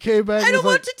 and then came back. I don't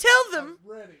want like, to tell them.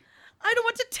 I don't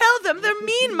want to tell them. They're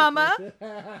mean, mama.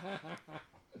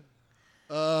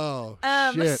 Oh,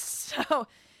 shit. So,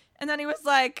 and then he was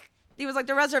like,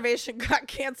 the reservation got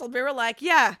canceled. We were like,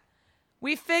 yeah,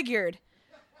 we figured.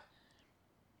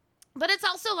 But it's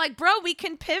also like, bro, we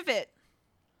can pivot.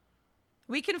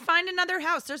 We can find another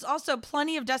house. There's also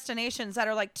plenty of destinations that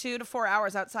are like 2 to 4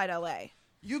 hours outside LA.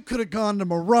 You could have gone to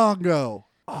Morongo.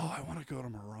 Oh, I want to go to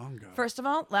Morongo. First of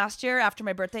all, last year after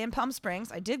my birthday in Palm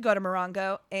Springs, I did go to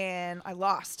Morongo and I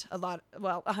lost a lot.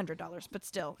 Well, $100, but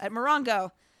still at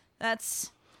Morongo,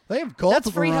 they have golf that's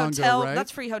at free Morongo, hotel. right?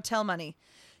 That's free hotel money.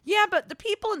 Yeah, but the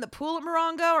people in the pool at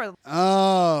Morongo are.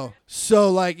 Oh,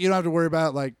 so like you don't have to worry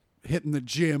about like hitting the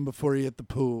gym before you hit the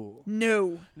pool.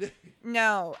 No.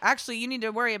 No. Actually, you need to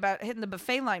worry about hitting the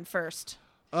buffet line first.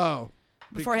 Oh.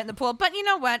 Before hitting the pool. But you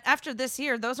know what? After this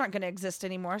year, those aren't going to exist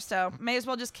anymore. So may as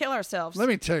well just kill ourselves. Let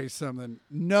me tell you something.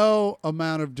 No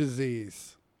amount of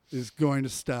disease is going to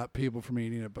stop people from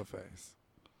eating at buffets.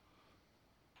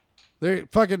 They're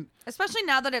fucking. Especially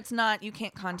now that it's not, you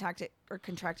can't contact it or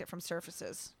contract it from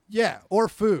surfaces. Yeah, or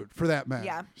food for that matter.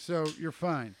 Yeah. So you're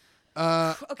fine.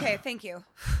 Okay, thank you.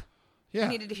 Yeah. I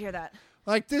needed to hear that.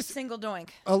 Like this. Single doink.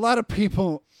 A lot of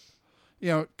people,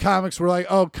 comics were like,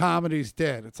 oh, comedy's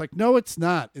dead. It's like, no, it's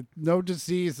not. No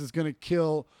disease is going to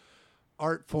kill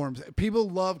art forms. People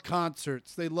love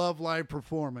concerts. They love live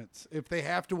performance. If they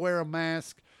have to wear a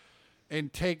mask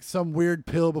and take some weird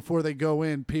pill before they go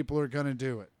in, people are going to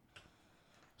do it.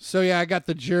 So, yeah, I got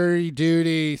the jury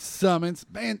duty summons.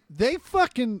 Man, they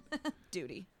fucking...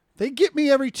 Duty. They get me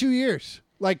every 2 years.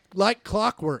 Like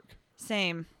clockwork.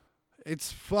 Same.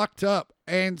 It's fucked up.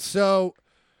 And so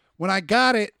when I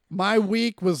got it, my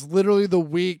week was literally the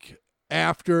week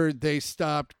after they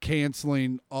stopped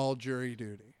canceling all jury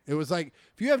duty. It was like,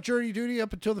 if you have jury duty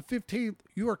up until the 15th,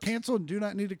 you are canceled and do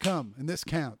not need to come. And this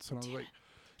counts. And I was like,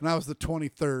 and I was the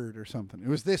 23rd or something. It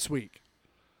was this week.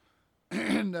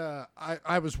 And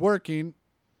I was working.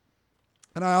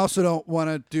 And I also don't want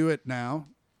to do it now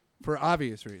for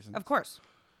obvious reasons. Of course.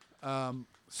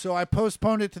 So I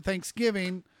postponed it to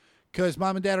Thanksgiving because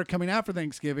Mom and Dad are coming out for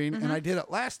Thanksgiving, Mm-hmm. and I did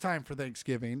it last time for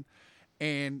Thanksgiving,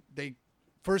 and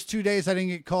first 2 days I didn't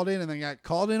get called in, and then I got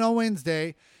called in on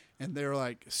Wednesday, and they're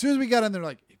like, as soon as we got in, they're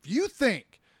like, if you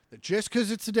think that just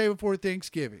because it's the day before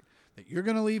Thanksgiving that you're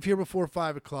going to leave here before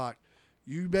 5 o'clock,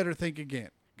 you better think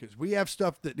again because we have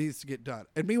stuff that needs to get done.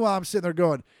 And meanwhile, I'm sitting there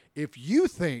going, if you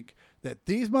think that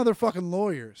these motherfucking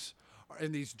lawyers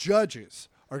and these judges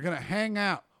are going to hang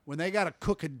out when they got to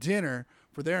cook a dinner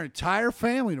for their entire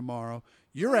family tomorrow,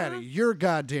 you're out of your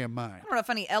goddamn mind. I wonder how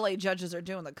funny LA judges are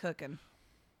doing the cooking.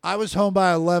 I was home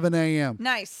by 11 a.m.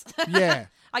 Nice. Yeah.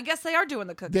 I guess they are doing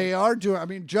the cooking. They are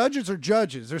doing, judges are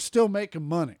judges. They're still making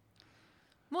money.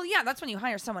 Well, yeah, that's when you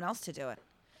hire someone else to do it.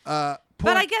 But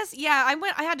I guess, yeah,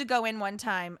 I had to go in one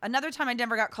time. Another time I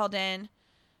never got called in.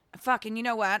 Fucking, you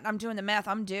know what? I'm doing the math.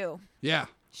 I'm due. Yeah.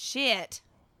 Shit.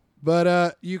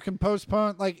 But you can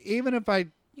postpone, like, even if I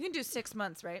You You can do 6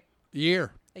 months, right?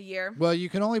 Year. A year. Well, you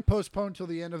can only postpone till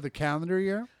the end of the calendar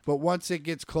year, but once it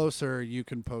gets closer, you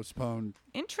can postpone.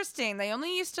 Interesting. They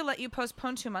only used to let you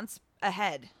postpone 2 months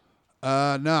ahead.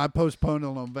 No, I postponed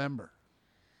till November,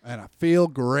 and I feel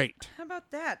great. How about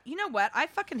that? You know what? I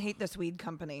fucking hate this weed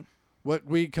company. What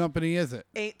weed company is it?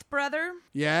 Eighth Brother.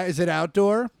 Yeah, is it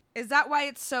outdoor? Is that why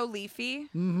it's so leafy?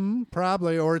 Mm-hmm,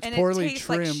 probably, or it's And poorly it tastes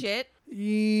trimmed. like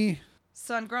shit?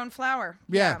 Sun-grown flower.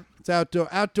 Yeah, it's outdoor.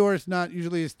 Outdoor is not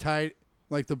usually as tight,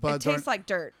 like the buds It tastes aren't. like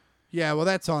dirt. Yeah, well,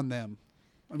 that's on them.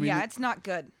 I mean, Yeah, it's not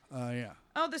good. yeah.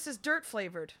 Oh, this is dirt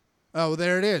flavored. Oh,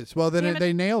 there it is. Well, then Damn it.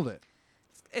 they nailed it.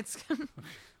 It's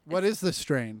What is the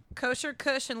strain? kosher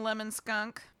kush and lemon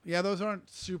skunk. Yeah, those aren't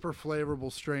super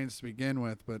flavorable strains to begin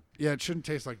with, but yeah, it shouldn't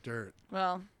taste like dirt.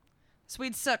 Well, this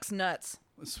weed sucks nuts.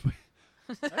 But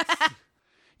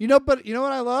you know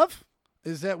what I love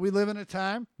is that we live in a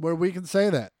time where we can say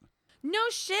that. No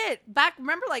shit.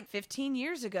 Remember like 15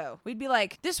 years ago, we'd be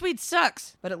like, this weed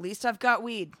sucks, but at least I've got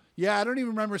weed. Yeah, I don't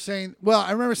even remember saying, well,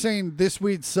 I remember saying this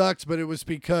weed sucks, but it was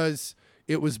because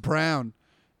it was brown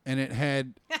and it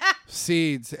had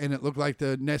seeds and it looked like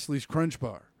the Nestle's Crunch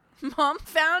Bar. Mom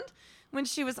found when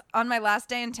she was on my last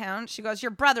day in town, she goes, your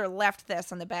brother left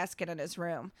this in the basket in his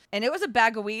room. And it was a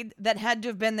bag of weed that had to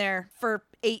have been there for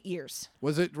 8 years.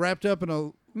 Was it wrapped up in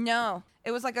a... No. It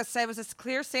was it was a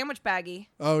clear sandwich baggie.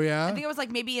 Oh, yeah? I think it was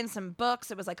like maybe in some books.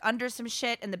 It was like under some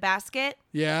shit in the basket.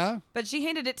 Yeah? But she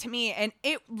handed it to me and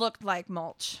it looked like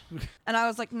mulch. And I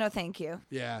was like, no, thank you.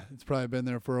 Yeah, it's probably been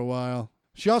there for a while.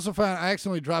 She also found I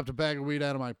accidentally dropped a bag of weed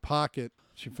out of my pocket.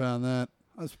 She found that.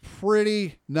 I was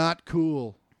pretty not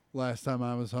cool last time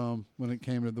I was home when it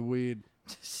came to the weed.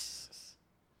 That's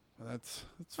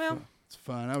it's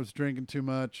fine. I was drinking too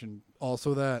much and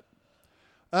also that.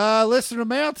 Listener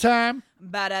mail time.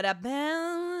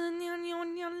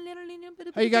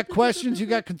 Hey, you got questions? You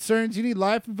got concerns? You need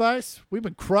life advice? We've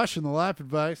been crushing the life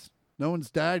advice. No one's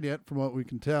died yet from what we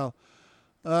can tell.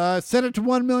 Send it to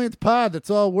 1 millionth pod. That's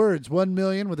all words. 1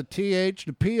 million with a TH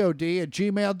and a POD at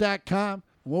gmail.com.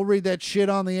 We'll read that shit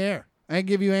on the air and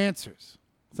give you answers.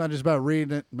 It's not just about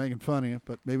reading it and making fun of you,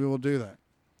 but maybe we'll do that.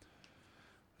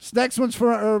 This next one's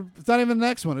it's not even the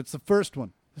next one. It's the first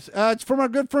one. It's from our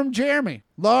good friend Jeremy.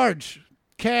 Large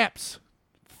caps.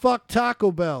 Fuck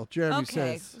Taco Bell, Jeremy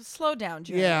says. Okay, slow down,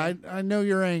 Jeremy. Yeah, I know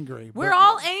you're angry. We're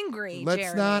all angry,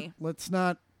 Jeremy. Let's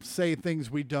not say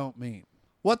things we don't mean.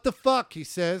 What the fuck, he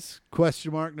says.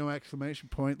 Question mark, no exclamation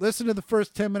point. Listen to the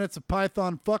first 10 minutes of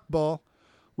Python Fuckball,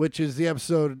 which is the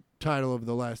episode title of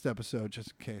the last episode,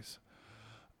 just in case.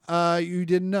 You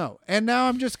didn't know. And now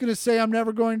I'm just going to say I'm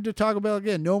never going to Taco Bell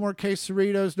again. No more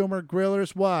quesadillas, no more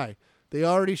grillers. Why? They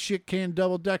already shit-canned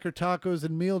double-decker tacos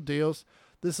and meal deals.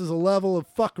 This is a level of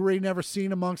fuckery never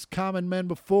seen amongst common men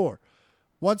before.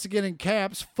 Once again in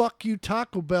caps, fuck you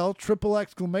Taco Bell, triple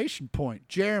exclamation point.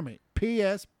 Jeremy,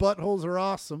 P.S. Buttholes are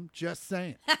awesome, just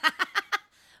saying.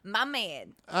 My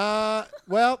man.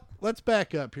 Well, let's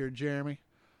back up here, Jeremy.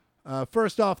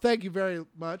 First off, thank you very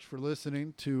much for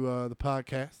listening to the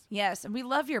podcast. Yes, and we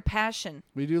love your passion.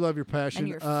 We do love your passion. And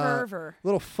your fervor.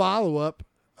 Little follow-up.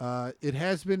 It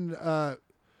has been...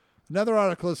 another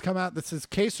article has come out that says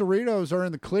quesadillas are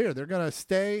in the clear. They're going to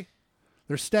stay.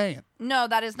 They're staying. No,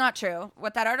 that is not true.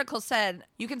 What that article said,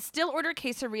 you can still order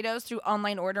quesadillas through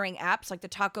online ordering apps like the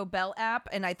Taco Bell app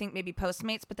and I think maybe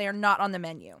Postmates, but they are not on the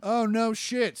menu. Oh, no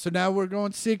shit. So now we're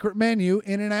going secret menu,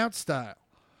 In-N-Out style.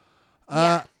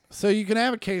 Yeah. So you can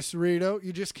have a quesadilla.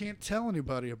 You just can't tell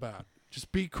anybody about it.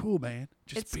 Just be cool, man.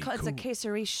 It's a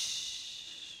quesadilla.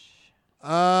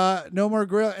 No more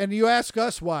grill. And you ask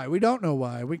us why. We don't know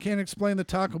why. We can't explain the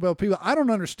Taco Bell people. I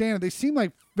don't understand it. They seem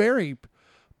like very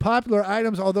popular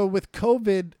items, although with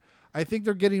COVID, I think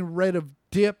they're getting rid of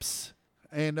dips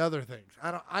and other things.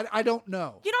 I don't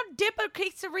know. You don't dip a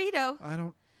quesadilla. I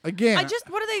don't. Again,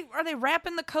 Are they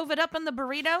wrapping the COVID up in the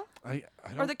burrito? I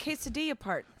don't, or the quesadilla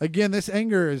part? Again, this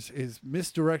anger is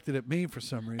misdirected at me for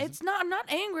some reason. It's not. I'm not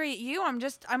angry at you.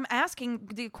 I'm asking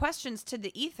the questions to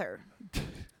the ether.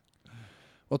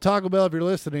 Well, Taco Bell, if you're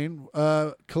listening,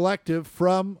 collective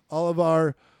from all of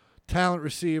our talent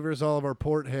receivers, all of our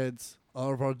port heads,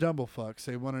 all of our dumblefucks,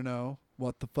 they want to know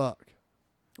what the fuck.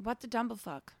 What the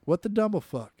dumblefuck? What the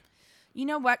dumblefuck? You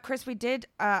know what, Chris?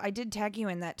 I did tag you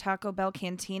in that Taco Bell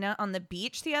cantina on the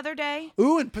beach the other day.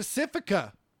 Ooh, in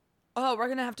Pacifica. Oh, we're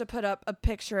going to have to put up a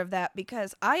picture of that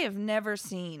because I have never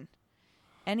seen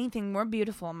anything more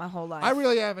beautiful in my whole life. I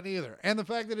really haven't either. And the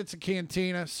fact that it's a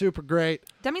cantina, super great.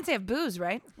 That means they have booze,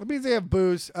 right? It means they have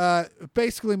booze.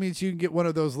 Basically means you can get one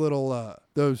of those little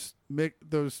those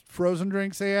frozen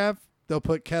drinks they have they'll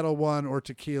put Kettle One or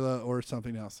tequila or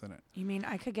something else in it. You mean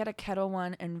I could get a Kettle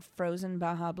One and frozen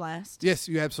Baja Blast? Yes,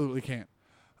 you absolutely can.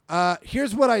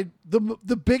 Here's what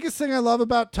the biggest thing I love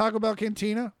about Taco Bell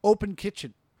Cantina: open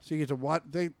kitchen. So you get to watch.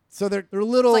 They're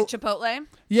little It's like Chipotle.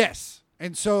 Yes,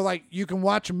 and so like you can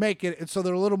watch them make it, and so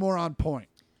they're a little more on point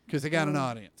because they got an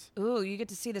audience. Ooh, you get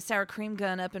to see the sour cream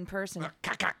gun up in person.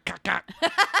 It's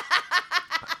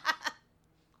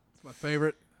my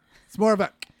favorite. It's more of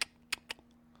a,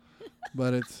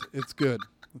 but it's good.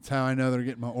 That's how I know they're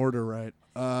getting my order right.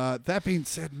 That being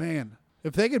said, man,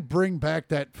 if they could bring back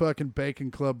that fucking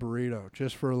Bacon Club burrito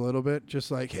just for a little bit, just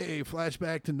like, hey,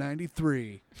 flashback to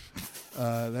 93,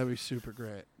 that'd be super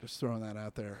great. Just throwing that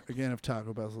out there. Again, if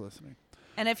Taco Bell's listening.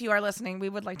 And if you are listening, we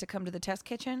would like to come to the test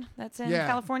kitchen that's in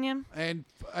California. And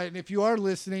if you are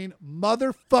listening,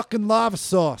 motherfucking lava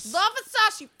sauce. Lava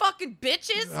sauce, you fucking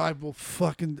bitches.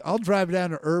 I'll drive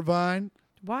down to Irvine.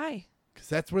 Why? Because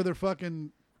that's where their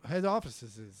fucking head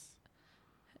offices is.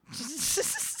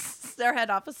 Their head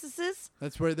offices is?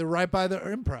 That's where they're right by the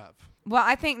Improv. Well,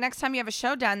 I think next time you have a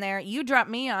show down there, you drop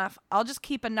me off. I'll just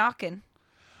keep a knocking.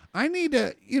 I need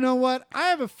to, you know what? I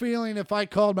have a feeling if I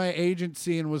called my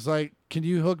agency and was like, can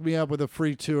you hook me up with a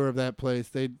free tour of that place?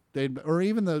 They'd or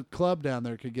even the club down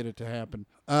there could get it to happen.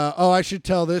 I should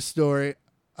tell this story.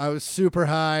 I was super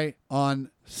high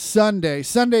on Sunday.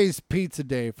 Sunday's pizza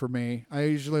day for me. I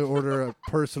usually order a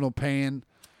personal pan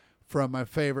from my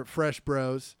favorite Fresh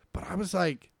Bros. But I was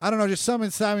like, I don't know, just something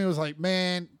inside me was like,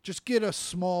 man, just get a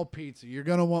small pizza. You're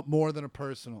going to want more than a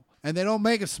personal. And they don't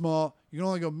make a small. You can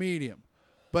only go medium.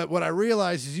 But what I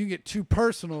realized is you get 2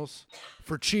 personals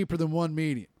for cheaper than 1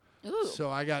 medium. Ooh. So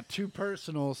I got 2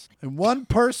 personals, and 1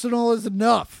 personal is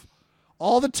enough.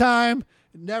 All the time,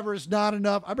 it never is not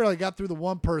enough. I barely got through the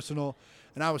 1 personal,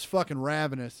 and I was fucking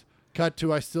ravenous. Cut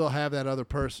to, I still have that other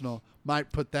personal.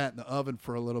 Might put that in the oven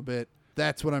for a little bit.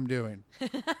 That's what I'm doing.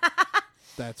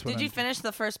 That's what. Did you finish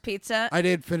the first pizza? I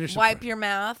did finish. Wipe your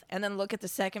mouth and then look at the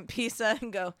second pizza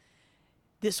and go,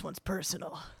 "This one's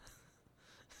personal."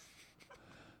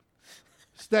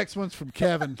 This next one's from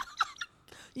Kevin.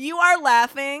 You are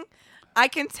laughing. I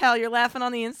can tell you're laughing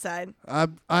on the inside.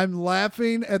 I'm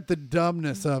laughing at the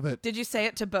dumbness of it. Did you say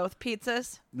it to both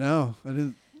pizzas? No, I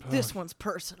didn't. This one's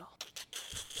personal.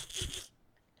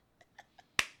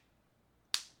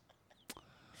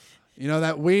 You know,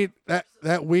 that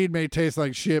weed may taste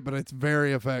like shit, but it's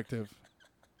very effective.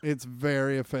 It's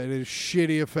very effective. It is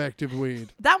shitty effective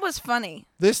weed. That was funny.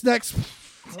 This next...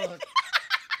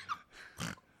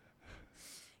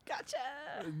 Gotcha.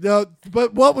 No,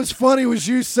 but what was funny was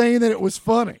you saying that it was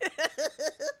funny.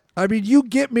 I mean, you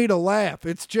get me to laugh.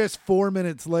 It's just 4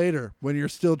 minutes later when you're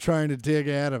still trying to dig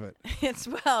out of it. It's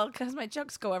because my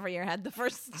jokes go over your head the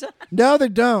first time. No, they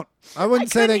don't. I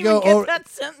wouldn't say they go over. That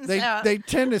sentence out. They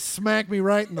tend to smack me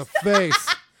right in the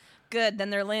face. Good, then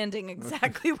they're landing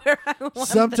exactly where I want them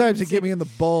Sometimes you to. get me in the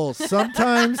balls.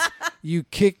 Sometimes you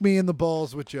kick me in the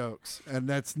balls with jokes, and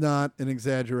that's not an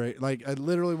exaggerate. Like, I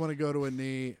literally want to go to a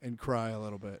knee and cry a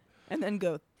little bit. And then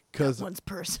go, that one's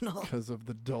personal. Because of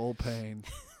the dull pain.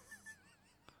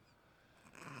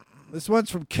 This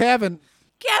one's from Kevin.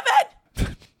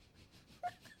 Kevin!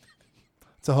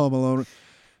 It's a Home Alone.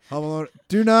 Home Alone.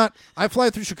 Do not. I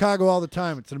fly through Chicago all the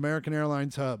time. It's an American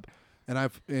Airlines hub.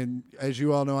 And as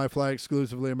you all know, I fly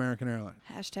exclusively American Airlines.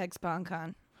 Hashtag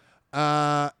SpawnCon.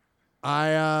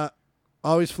 I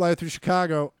always fly through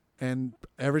Chicago, and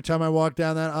every time I walk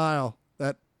down that aisle,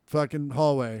 that fucking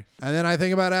hallway, and then I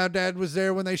think about how Dad was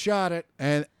there when they shot it,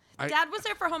 and Dad was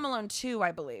there for Home Alone 2,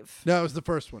 I believe. No, it was the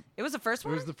first one. It was the first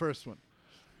one? It was the first one.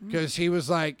 Because he was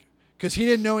like, because he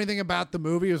didn't know anything about the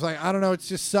movie. He was like, I don't know, it's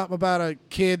just something about a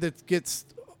kid that gets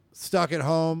stuck at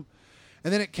home.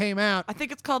 And then it came out. I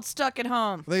think it's called Stuck at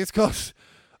Home. I think it's called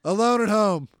Alone at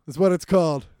Home is what it's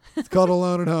called. It's called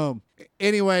Alone at Home.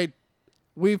 Anyway,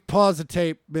 we've paused the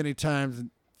tape many times. And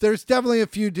there's definitely a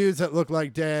few dudes that look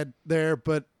like Dad there,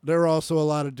 but there are also a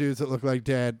lot of dudes that look like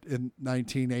Dad in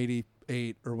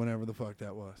 1988 or whenever the fuck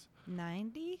that was.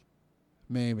 90?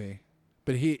 Maybe.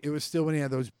 But it was still when he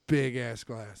had those big ass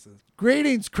glasses.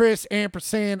 Greetings, Chris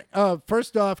ampersand.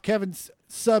 First off, Kevin's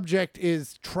subject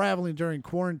is traveling during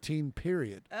quarantine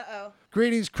period. Uh-oh.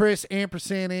 Greetings, Chris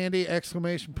ampersand Andy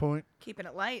exclamation point. Keeping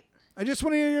it light. I just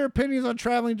want to hear your opinions on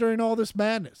traveling during all this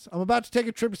madness. I'm about to take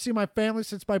a trip to see my family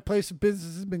since my place of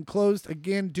business has been closed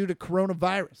again due to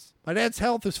coronavirus. My dad's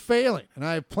health is failing, and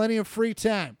I have plenty of free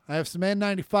time. I have some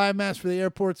N95 masks for the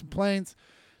airports and planes.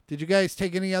 Did you guys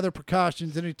take any other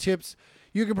precautions? Any tips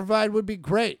you can provide would be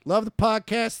great. Love the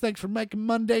podcast. Thanks for making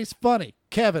Mondays funny.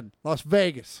 Kevin, Las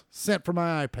Vegas. Sent for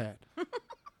my iPad.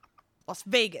 Las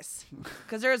Vegas.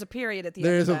 Because there is a period at the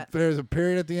end of that. There's a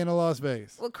period at the end of Las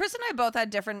Vegas. Well, Chris and I both had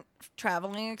different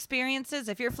traveling experiences.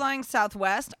 If you're flying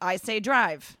Southwest, I say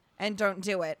drive and don't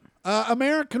do it.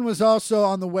 American was also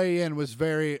on the way in was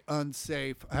very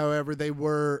unsafe. However, they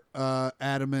were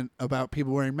adamant about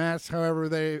people wearing masks. However,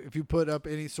 if you put up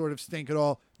any sort of stink at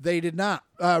all, they did not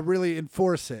really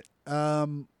enforce it.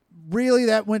 Really,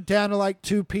 that went down to like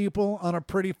 2 people on a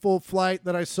pretty full flight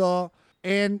that I saw.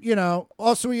 And,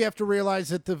 also you have to realize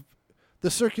that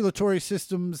the circulatory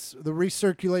systems, the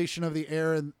recirculation of the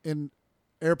air in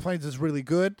airplanes is really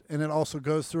good, and it also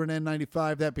goes through an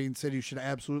N95. That being said, you should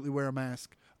absolutely wear a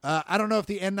mask. I don't know if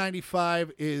the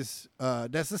N95 is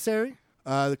necessary.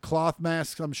 The cloth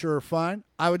masks, I'm sure, are fine.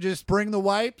 I would just bring the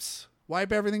wipes,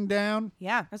 wipe everything down.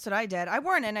 Yeah, that's what I did. I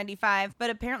wore an N95,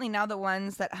 but apparently now the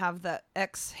ones that have the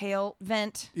exhale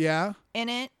vent in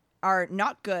it are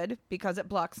not good because it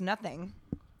blocks nothing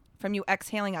from you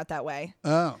exhaling out that way.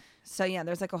 Oh. So, yeah,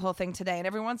 there's like a whole thing today, and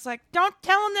everyone's like, don't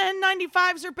tell them the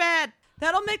N95s are bad.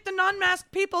 That'll make the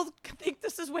non-masked people think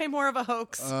this is way more of a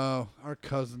hoax. Oh, our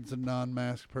cousin's a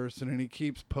non-masked person, and he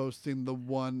keeps posting the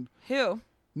one. Who?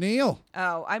 Neil.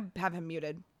 Oh, I have him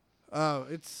muted. Oh,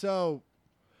 it's so...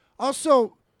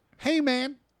 Also, hey,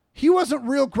 man, he wasn't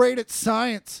real great at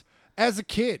science as a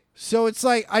kid. So it's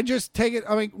like, I just take it...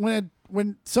 I mean,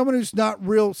 when someone who's not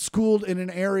real schooled in an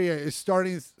area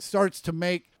starts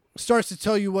to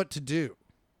tell you what to do.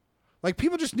 Like,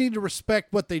 people just need to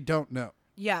respect what they don't know.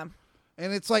 Yeah.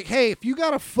 And it's like, hey, if you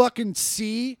got a fucking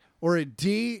C or a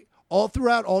D all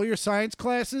throughout all your science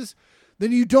classes,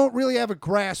 then you don't really have a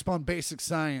grasp on basic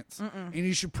science. And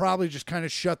you should probably just kind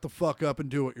of shut the fuck up and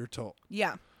do what you're told.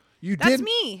 Yeah. That's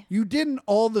me. You didn't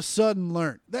all of a sudden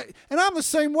learn. And I'm the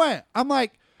same way. I'm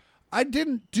like, I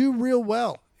didn't do real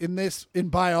well in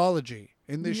biology,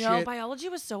 in this shit. No, biology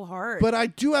was so hard. But I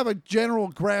do have a general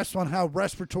grasp on how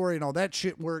respiratory and all that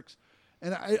shit works.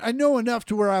 And I know enough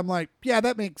to where I'm like, yeah,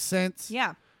 that makes sense.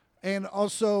 Yeah. And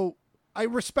also, I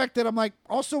respect that. I'm like,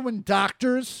 also when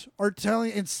doctors are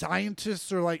telling, and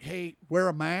scientists are like, hey, wear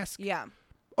a mask. Yeah.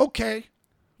 Okay.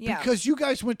 Yeah. Because you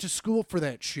guys went to school for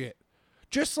that shit.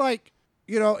 Just like,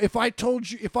 if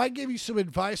I gave you some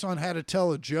advice on how to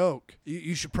tell a joke,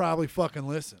 you should probably fucking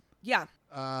listen. Yeah.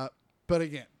 But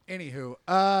again, anywho.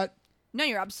 No,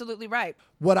 you're absolutely right.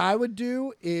 What I would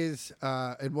do is,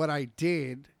 and what I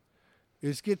did,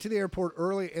 is get to the airport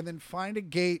early and then find a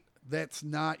gate that's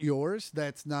not yours,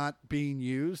 that's not being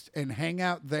used, and hang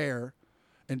out there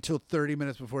until 30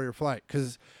 minutes before your flight.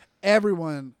 Because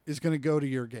everyone is going to go to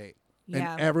your gate.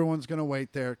 Yeah. And everyone's going to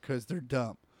wait there because they're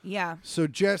dumb. Yeah. So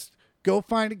just go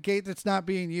find a gate that's not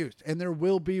being used. And there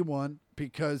will be one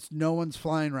because no one's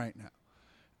flying right now.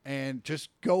 And just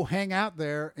go hang out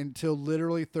there until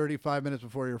literally 35 minutes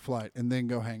before your flight. And then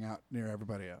go hang out near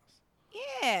everybody else.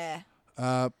 Yeah.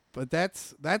 But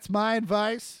that's my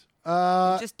advice.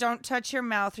 Just don't touch your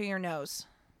mouth or your nose.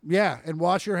 Yeah, and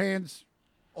wash your hands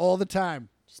all the time.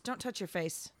 Just don't touch your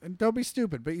face. And don't be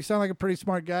stupid. But you sound like a pretty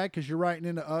smart guy because you're writing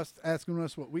into us, asking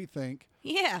us what we think.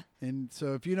 Yeah. And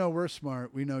so if you know we're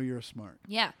smart, we know you're smart.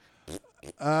 Yeah.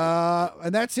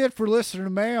 And that's it for Listener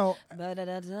Mail.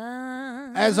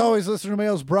 Ba-da-da-da. As always, Listener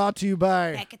Mail is brought to you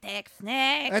by... Back Attack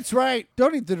Snacks. That's right.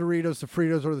 Don't eat the Doritos, the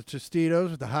Fritos, or the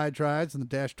Tostitos with the Hydrides and the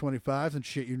Dash 25s and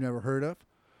shit you've never heard of.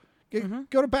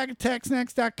 Go to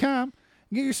backattacksnacks.com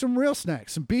and get you some real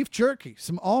snacks, some beef jerky,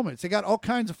 some almonds. They got all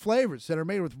kinds of flavors that are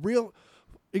made with real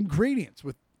ingredients,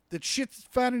 with that shit's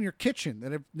found in your kitchen,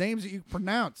 that have names that you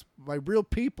pronounce by real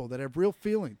people that have real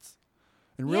feelings.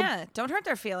 Yeah, don't hurt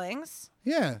their feelings.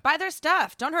 Yeah. Buy their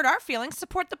stuff. Don't hurt our feelings.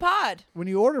 Support the pod. When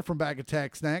you order from Back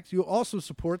Attack Snacks, you'll also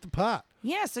support the pod.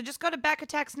 Yeah, so just go to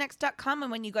backattacksnacks.com,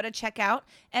 and when you go to checkout,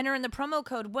 enter in the promo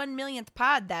code 1millionth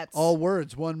pod. That's all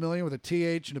words, 1 million with a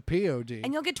TH and a POD.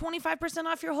 And you'll get 25%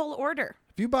 off your whole order.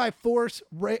 If you buy 4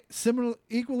 similar,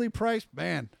 equally priced,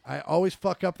 man, I always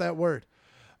fuck up that word.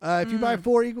 If you buy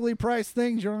 4 equally priced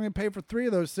things, you're only going to pay for 3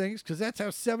 of those things because that's how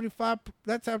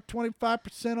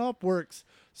 25% off works.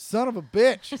 Son of a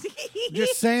bitch.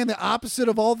 Just saying the opposite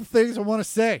of all the things I want to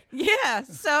say. Yeah,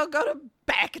 so go to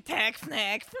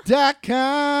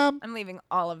backattacksnacks.com. I'm leaving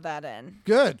all of that in.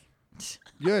 Good.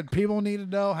 Good. People need to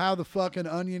know how the fucking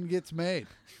onion gets made.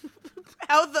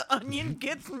 How the onion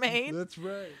gets made? That's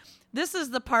right. This is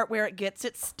the part where it gets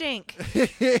its stink.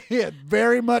 Yeah,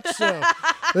 very much so.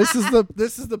 This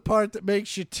is the part that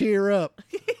makes you tear up.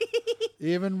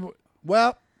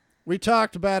 We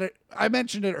talked about it. I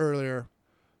mentioned it earlier.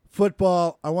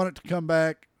 Football, I want it to come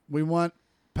back. We want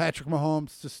Patrick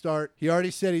Mahomes to start. He already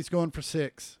said he's going for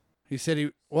 6. He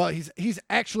said he's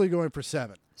actually going for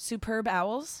 7. Superb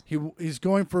Owls. He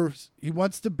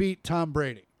wants to beat Tom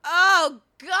Brady. Oh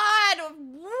God!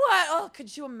 What? Oh,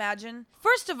 could you imagine?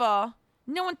 First of all,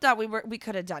 no one thought we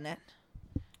could have done it.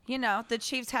 You know, the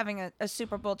Chiefs having a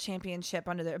Super Bowl championship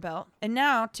under their belt, and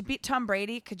now to beat Tom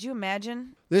Brady. Could you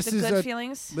imagine the good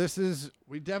feelings?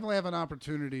 We definitely have an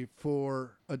opportunity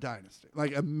for a dynasty,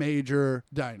 like a major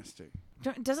dynasty.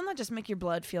 Doesn't that just make your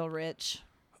blood feel rich?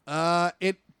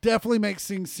 It definitely makes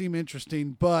things seem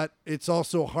interesting, but it's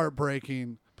also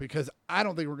heartbreaking because I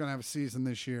don't think we're going to have a season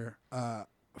this year.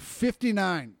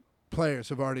 59 players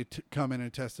have already come in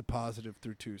and tested positive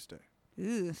through Tuesday.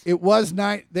 Ugh. It was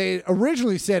they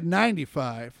originally said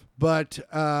 95, but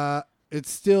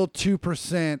it's still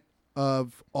 2%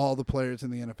 of all the players in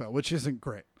the NFL, which isn't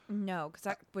great. No, because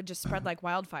that would just spread like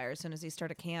wildfire as soon as you start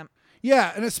a camp.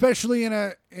 Yeah, and especially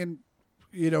in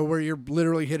where you're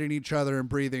literally hitting each other and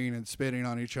breathing and spitting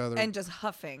on each other. And just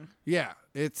huffing. Yeah,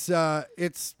 it's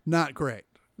not great.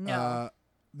 No.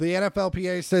 The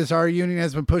NFLPA says our union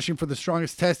has been pushing for the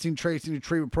strongest testing, tracing, and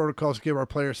treatment protocols to keep our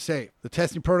players safe. The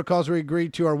testing protocols we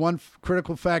agreed to are one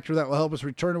critical factor that will help us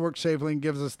return to work safely and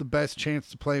gives us the best chance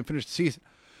to play and finish the season.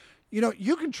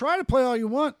 You can try to play all you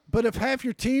want, but if half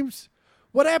your teams,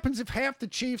 what happens if half the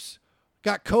Chiefs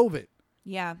got COVID?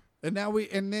 Yeah. And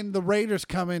then the Raiders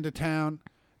come into town,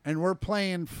 and we're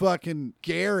playing fucking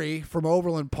Gary from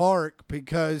Overland Park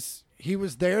because he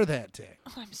was there that day.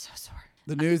 Oh, I'm so sorry.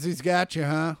 The Newsies got you,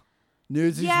 huh?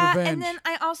 Newsies yeah, revenge. and then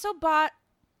I also bought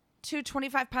 2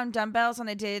 25-pound dumbbells, and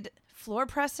I did floor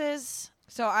presses.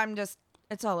 So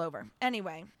it's all over.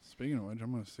 Anyway. Speaking of which,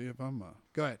 I'm going to see if I'm...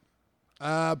 Go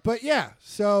ahead. But yeah,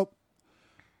 so...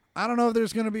 I don't know if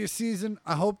there's going to be a season.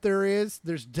 I hope there is.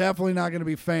 There's definitely not going to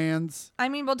be fans. I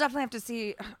mean, we'll definitely have to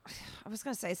see. I was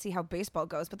going to say see how baseball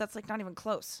goes, but that's like not even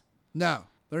close. No,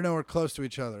 they're nowhere close to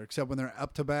each other except when they're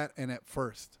up to bat and at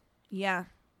first. Yeah.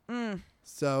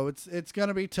 So it's going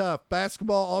to be tough.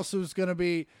 Basketball also is going to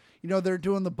be, they're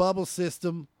doing the bubble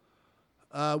system,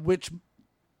 which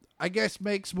I guess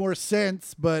makes more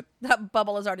sense, but... That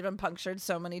bubble has already been punctured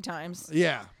so many times.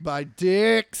 Yeah, by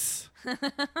dicks.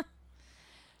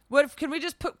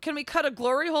 Can we cut a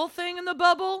glory hole thing in the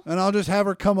bubble? And I'll just have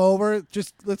her come over.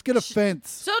 Let's get a fence.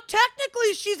 So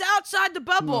technically she's outside the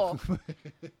bubble.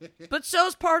 But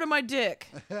so's part of my dick.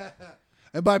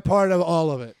 And by part of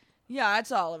all of it. Yeah,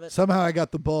 it's all of it. Somehow I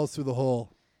got the balls through the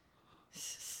hole.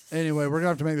 Anyway, we're going to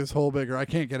have to make this hole bigger. I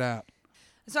can't get out.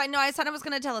 So I said I was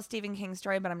going to tell a Stephen King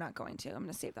story, but I'm not going to. I'm going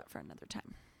to save that for another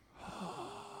time.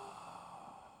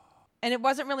 And it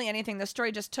wasn't really anything. The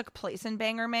story just took place in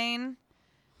Bangor, Maine.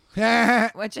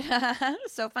 Which is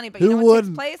so funny, but Who what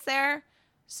wouldn't? takes place there?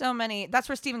 So many. That's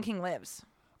where Stephen King lives.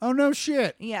 Oh, no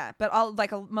shit. Yeah, but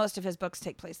most of his books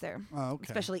take place there. Oh, okay.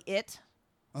 Especially It.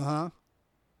 Uh-huh.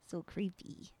 So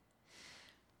creepy.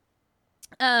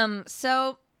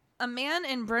 So a man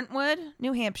in Brentwood,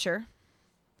 New Hampshire,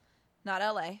 not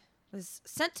LA, was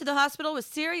sent to the hospital with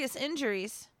serious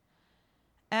injuries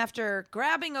after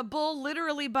grabbing a bull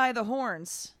literally by the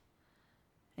horns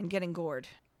and getting gored.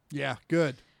 Yeah,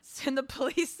 good. And the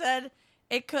police said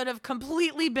it could have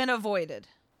completely been avoided.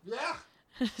 Yeah.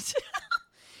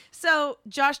 So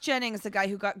Josh Jennings, the guy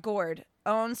who got gored,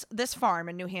 owns this farm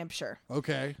in New Hampshire.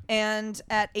 Okay. And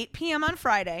at 8 p.m. on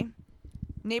Friday,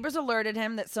 neighbors alerted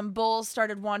him that some bulls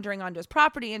started wandering onto his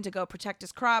property and to go protect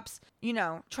his crops,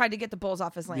 tried to get the bulls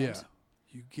off his land. Yeah.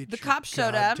 You get The your cops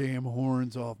showed up. goddamn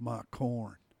horns off my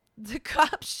corn. The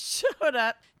cops showed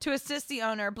up to assist the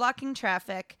owner, blocking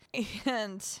traffic,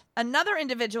 and another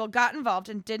individual got involved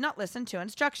and did not listen to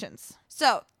instructions.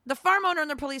 So the farm owner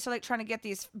and the police are trying to get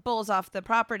these bulls off the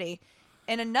property,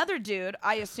 and another dude,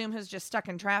 I assume who's just stuck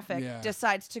in traffic,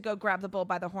 decides to go grab the bull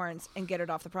by the horns and get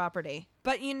it off the property.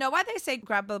 But you know why they say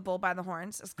grab the bull by the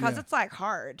horns? It's because it's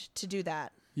hard to do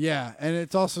that. Yeah, and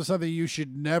it's also something you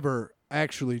should never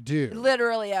actually do.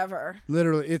 Literally ever.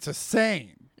 Literally, it's a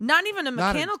saying. Not even a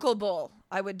mechanical bull.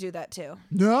 I would do that too.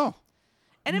 No.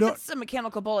 And if it's a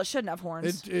mechanical bull, it shouldn't have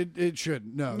horns. It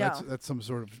shouldn't. No. No. That's some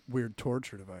sort of weird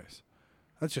torture device.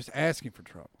 That's just asking for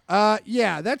trouble.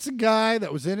 Yeah, that's a guy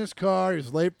that was in his car. He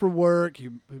was late for work. He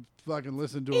fucking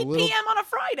listened to 8 a little. p.m. on a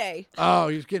Friday. Oh,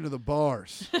 he was getting to the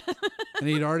bars, and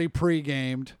he'd already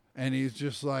pre-gamed, and he's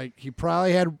just like he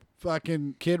probably had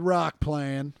fucking Kid Rock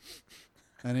playing,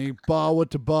 and he ball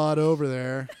with the bot over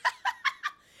there.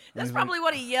 That's probably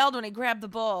what he yelled when he grabbed the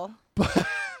bull. Ball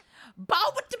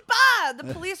with the ball.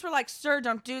 The police were like, "Sir,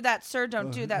 don't do that. Sir, don't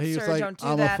do that. He Sir, was like, don't do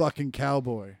I'm that." a fucking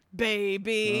cowboy.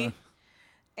 Baby.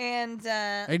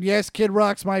 And yes, Kid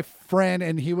Rock's my friend,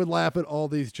 and he would laugh at all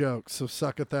these jokes. So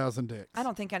suck 1,000 dicks. I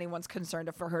don't think anyone's concerned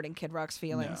for hurting Kid Rock's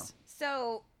feelings. No.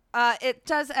 So it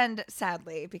does end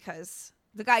sadly because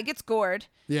the guy gets gored.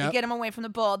 Yep. You get him away from the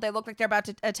bull. They look like they're about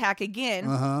to attack again.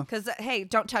 Because, hey,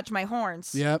 don't touch my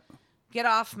horns. Yep. Get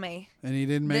off me. And he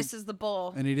didn't make. This is the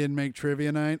bull. And he didn't make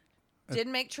trivia night.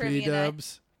 Didn't make trivia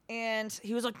night. And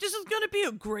he was like, this is going to be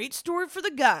a great story for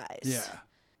the guys. Yeah.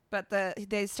 But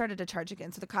they started to charge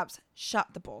again, so the cops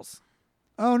shot the bulls.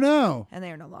 Oh, no. And they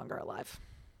are no longer alive.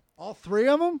 All three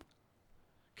of them?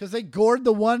 Because they gored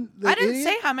the one. I didn't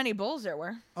say how many bulls there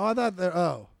were. Oh, I thought there.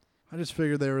 Oh. I just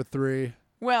figured there were 3.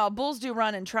 Well, bulls do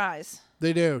run in tries.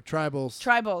 They do. Tribals.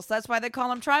 Tribals. That's why they call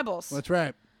them tribals. That's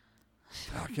right.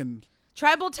 Fucking.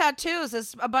 Tribal tattoos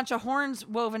is a bunch of horns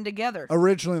woven together.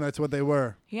 Originally, that's what they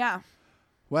were. Yeah.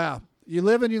 Wow. You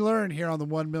live and you learn here on the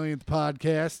 1 millionth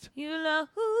podcast. You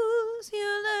lose,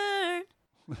 you learn.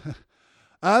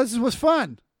 This was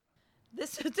fun.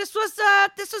 This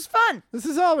was fun. This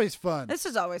is always fun. This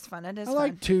is always fun. It is I fun.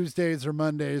 like Tuesdays or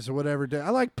Mondays or whatever day.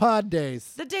 I like pod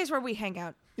days. The days where we hang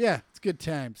out. Yeah, it's good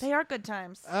times. They are good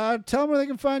times. Tell them where they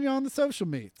can find you on the social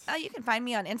meets. You can find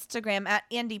me on Instagram at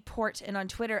Andy Port and on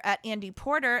Twitter at Andy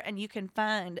Porter. And you can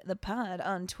find the pod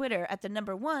on Twitter at the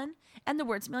number 1 and the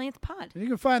words millionth pod. And you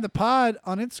can find the pod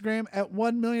on Instagram at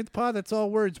 1 millionth pod. That's all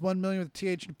words, 1 million with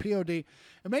TH and POD.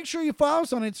 And make sure you follow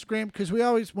us on Instagram because we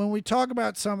always, when we talk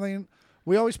about something,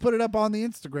 we always put it up on the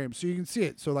Instagram so you can see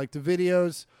it. So like the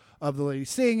videos of the lady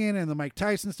singing and the Mike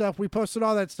Tyson stuff, we posted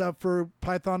all that stuff for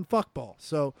Python Fuckball.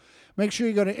 So make sure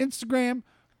you go to Instagram,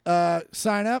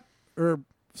 sign up for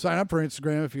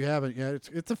Instagram if you haven't yet.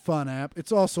 It's a fun app.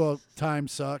 It's also a time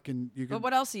suck, and you can. But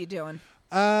what else are you doing?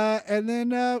 And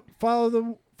then follow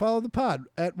the pod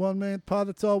at 1 millionth pod.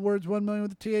 That's all words, 1 million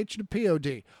with a TH and a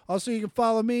POD. Also, you can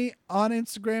follow me on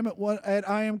Instagram at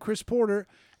I am Chris Porter.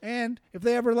 And if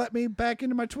they ever let me back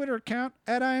into my Twitter account,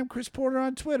 at I am Chris Porter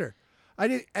on Twitter.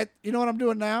 You know what I'm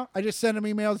doing now? I just send them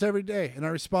emails every day, and I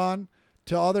respond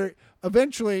to all their.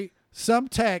 Eventually, some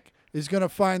tech is going to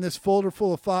find this folder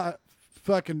full of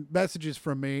fucking messages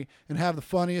from me and have the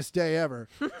funniest day ever.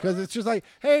 Because it's just like,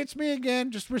 hey, it's me again,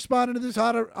 just responding to this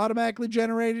automatically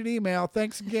generated email.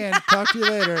 Thanks again. Talk to you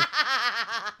later.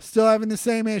 Still having the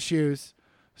same issues.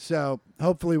 So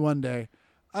hopefully one day.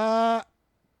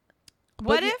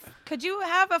 Could you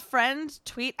have a friend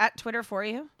tweet at Twitter for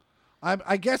you?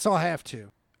 I guess I'll have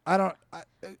to.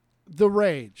 The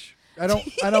rage. I don't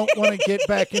want to get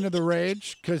back into the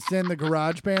rage because then the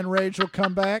GarageBand rage will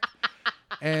come back,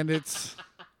 and it's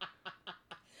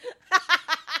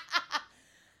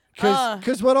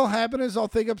because what'll happen is I'll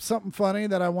think of something funny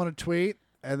that I want to tweet,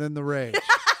 and then the rage.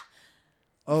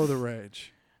 The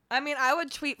rage. I mean, I would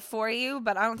tweet for you,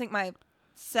 but I don't think my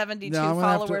 72 No,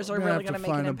 followers are really going to make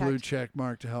an find a impact. blue check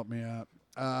mark to help me out.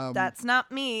 That's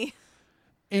not me.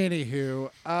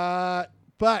 Anywho,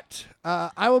 but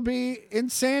I will be in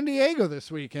San Diego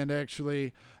this weekend,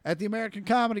 actually, at the American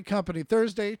Comedy Company.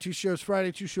 Thursday, 2 shows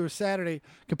Friday, 2 shows Saturday.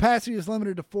 Capacity is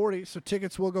limited to 40, so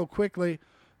tickets will go quickly.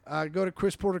 Go to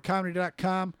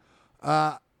chrisportercomedy.com.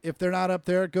 If they're not up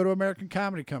there, go to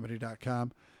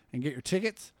americancomedycompany.com and get your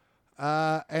tickets.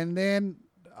 And then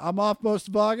I'm off most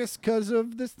of August because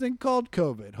of this thing called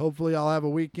COVID. Hopefully I'll have a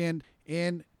weekend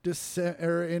in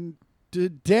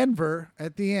Denver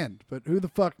at the end, but who the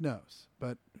fuck knows?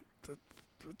 But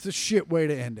it's a shit way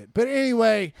to end it. But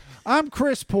anyway, I'm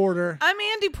Chris Porter. I'm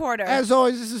Andy Porter. As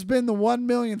always, this has been the 1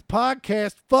 millionth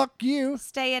podcast. Fuck you.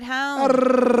 Stay at home.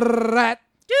 Rat.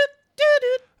 Doot, doot,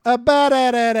 doot.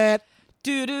 Ba-da-da-da.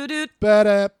 Doot, doot, doot.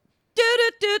 Ba-da.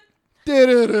 Doot, doot,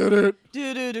 Do-do-do-do. doot,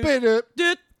 doot,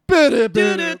 doot. Ba-da. Doot, Ba-da. doot, Ba-da.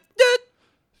 doot, doot.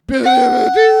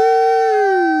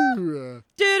 Ba-da-ba-doo.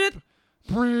 Doot, doot.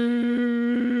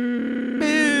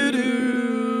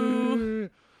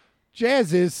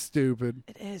 Jazz is stupid.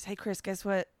 It is. Hey, Chris, guess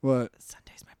what? What?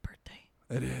 Sunday's my birthday.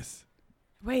 It is.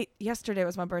 Wait, yesterday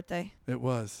was my birthday. It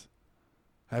was.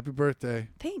 Happy birthday.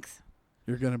 Thanks.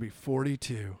 You're going to be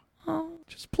 42. Oh.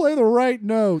 Just play the right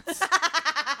notes.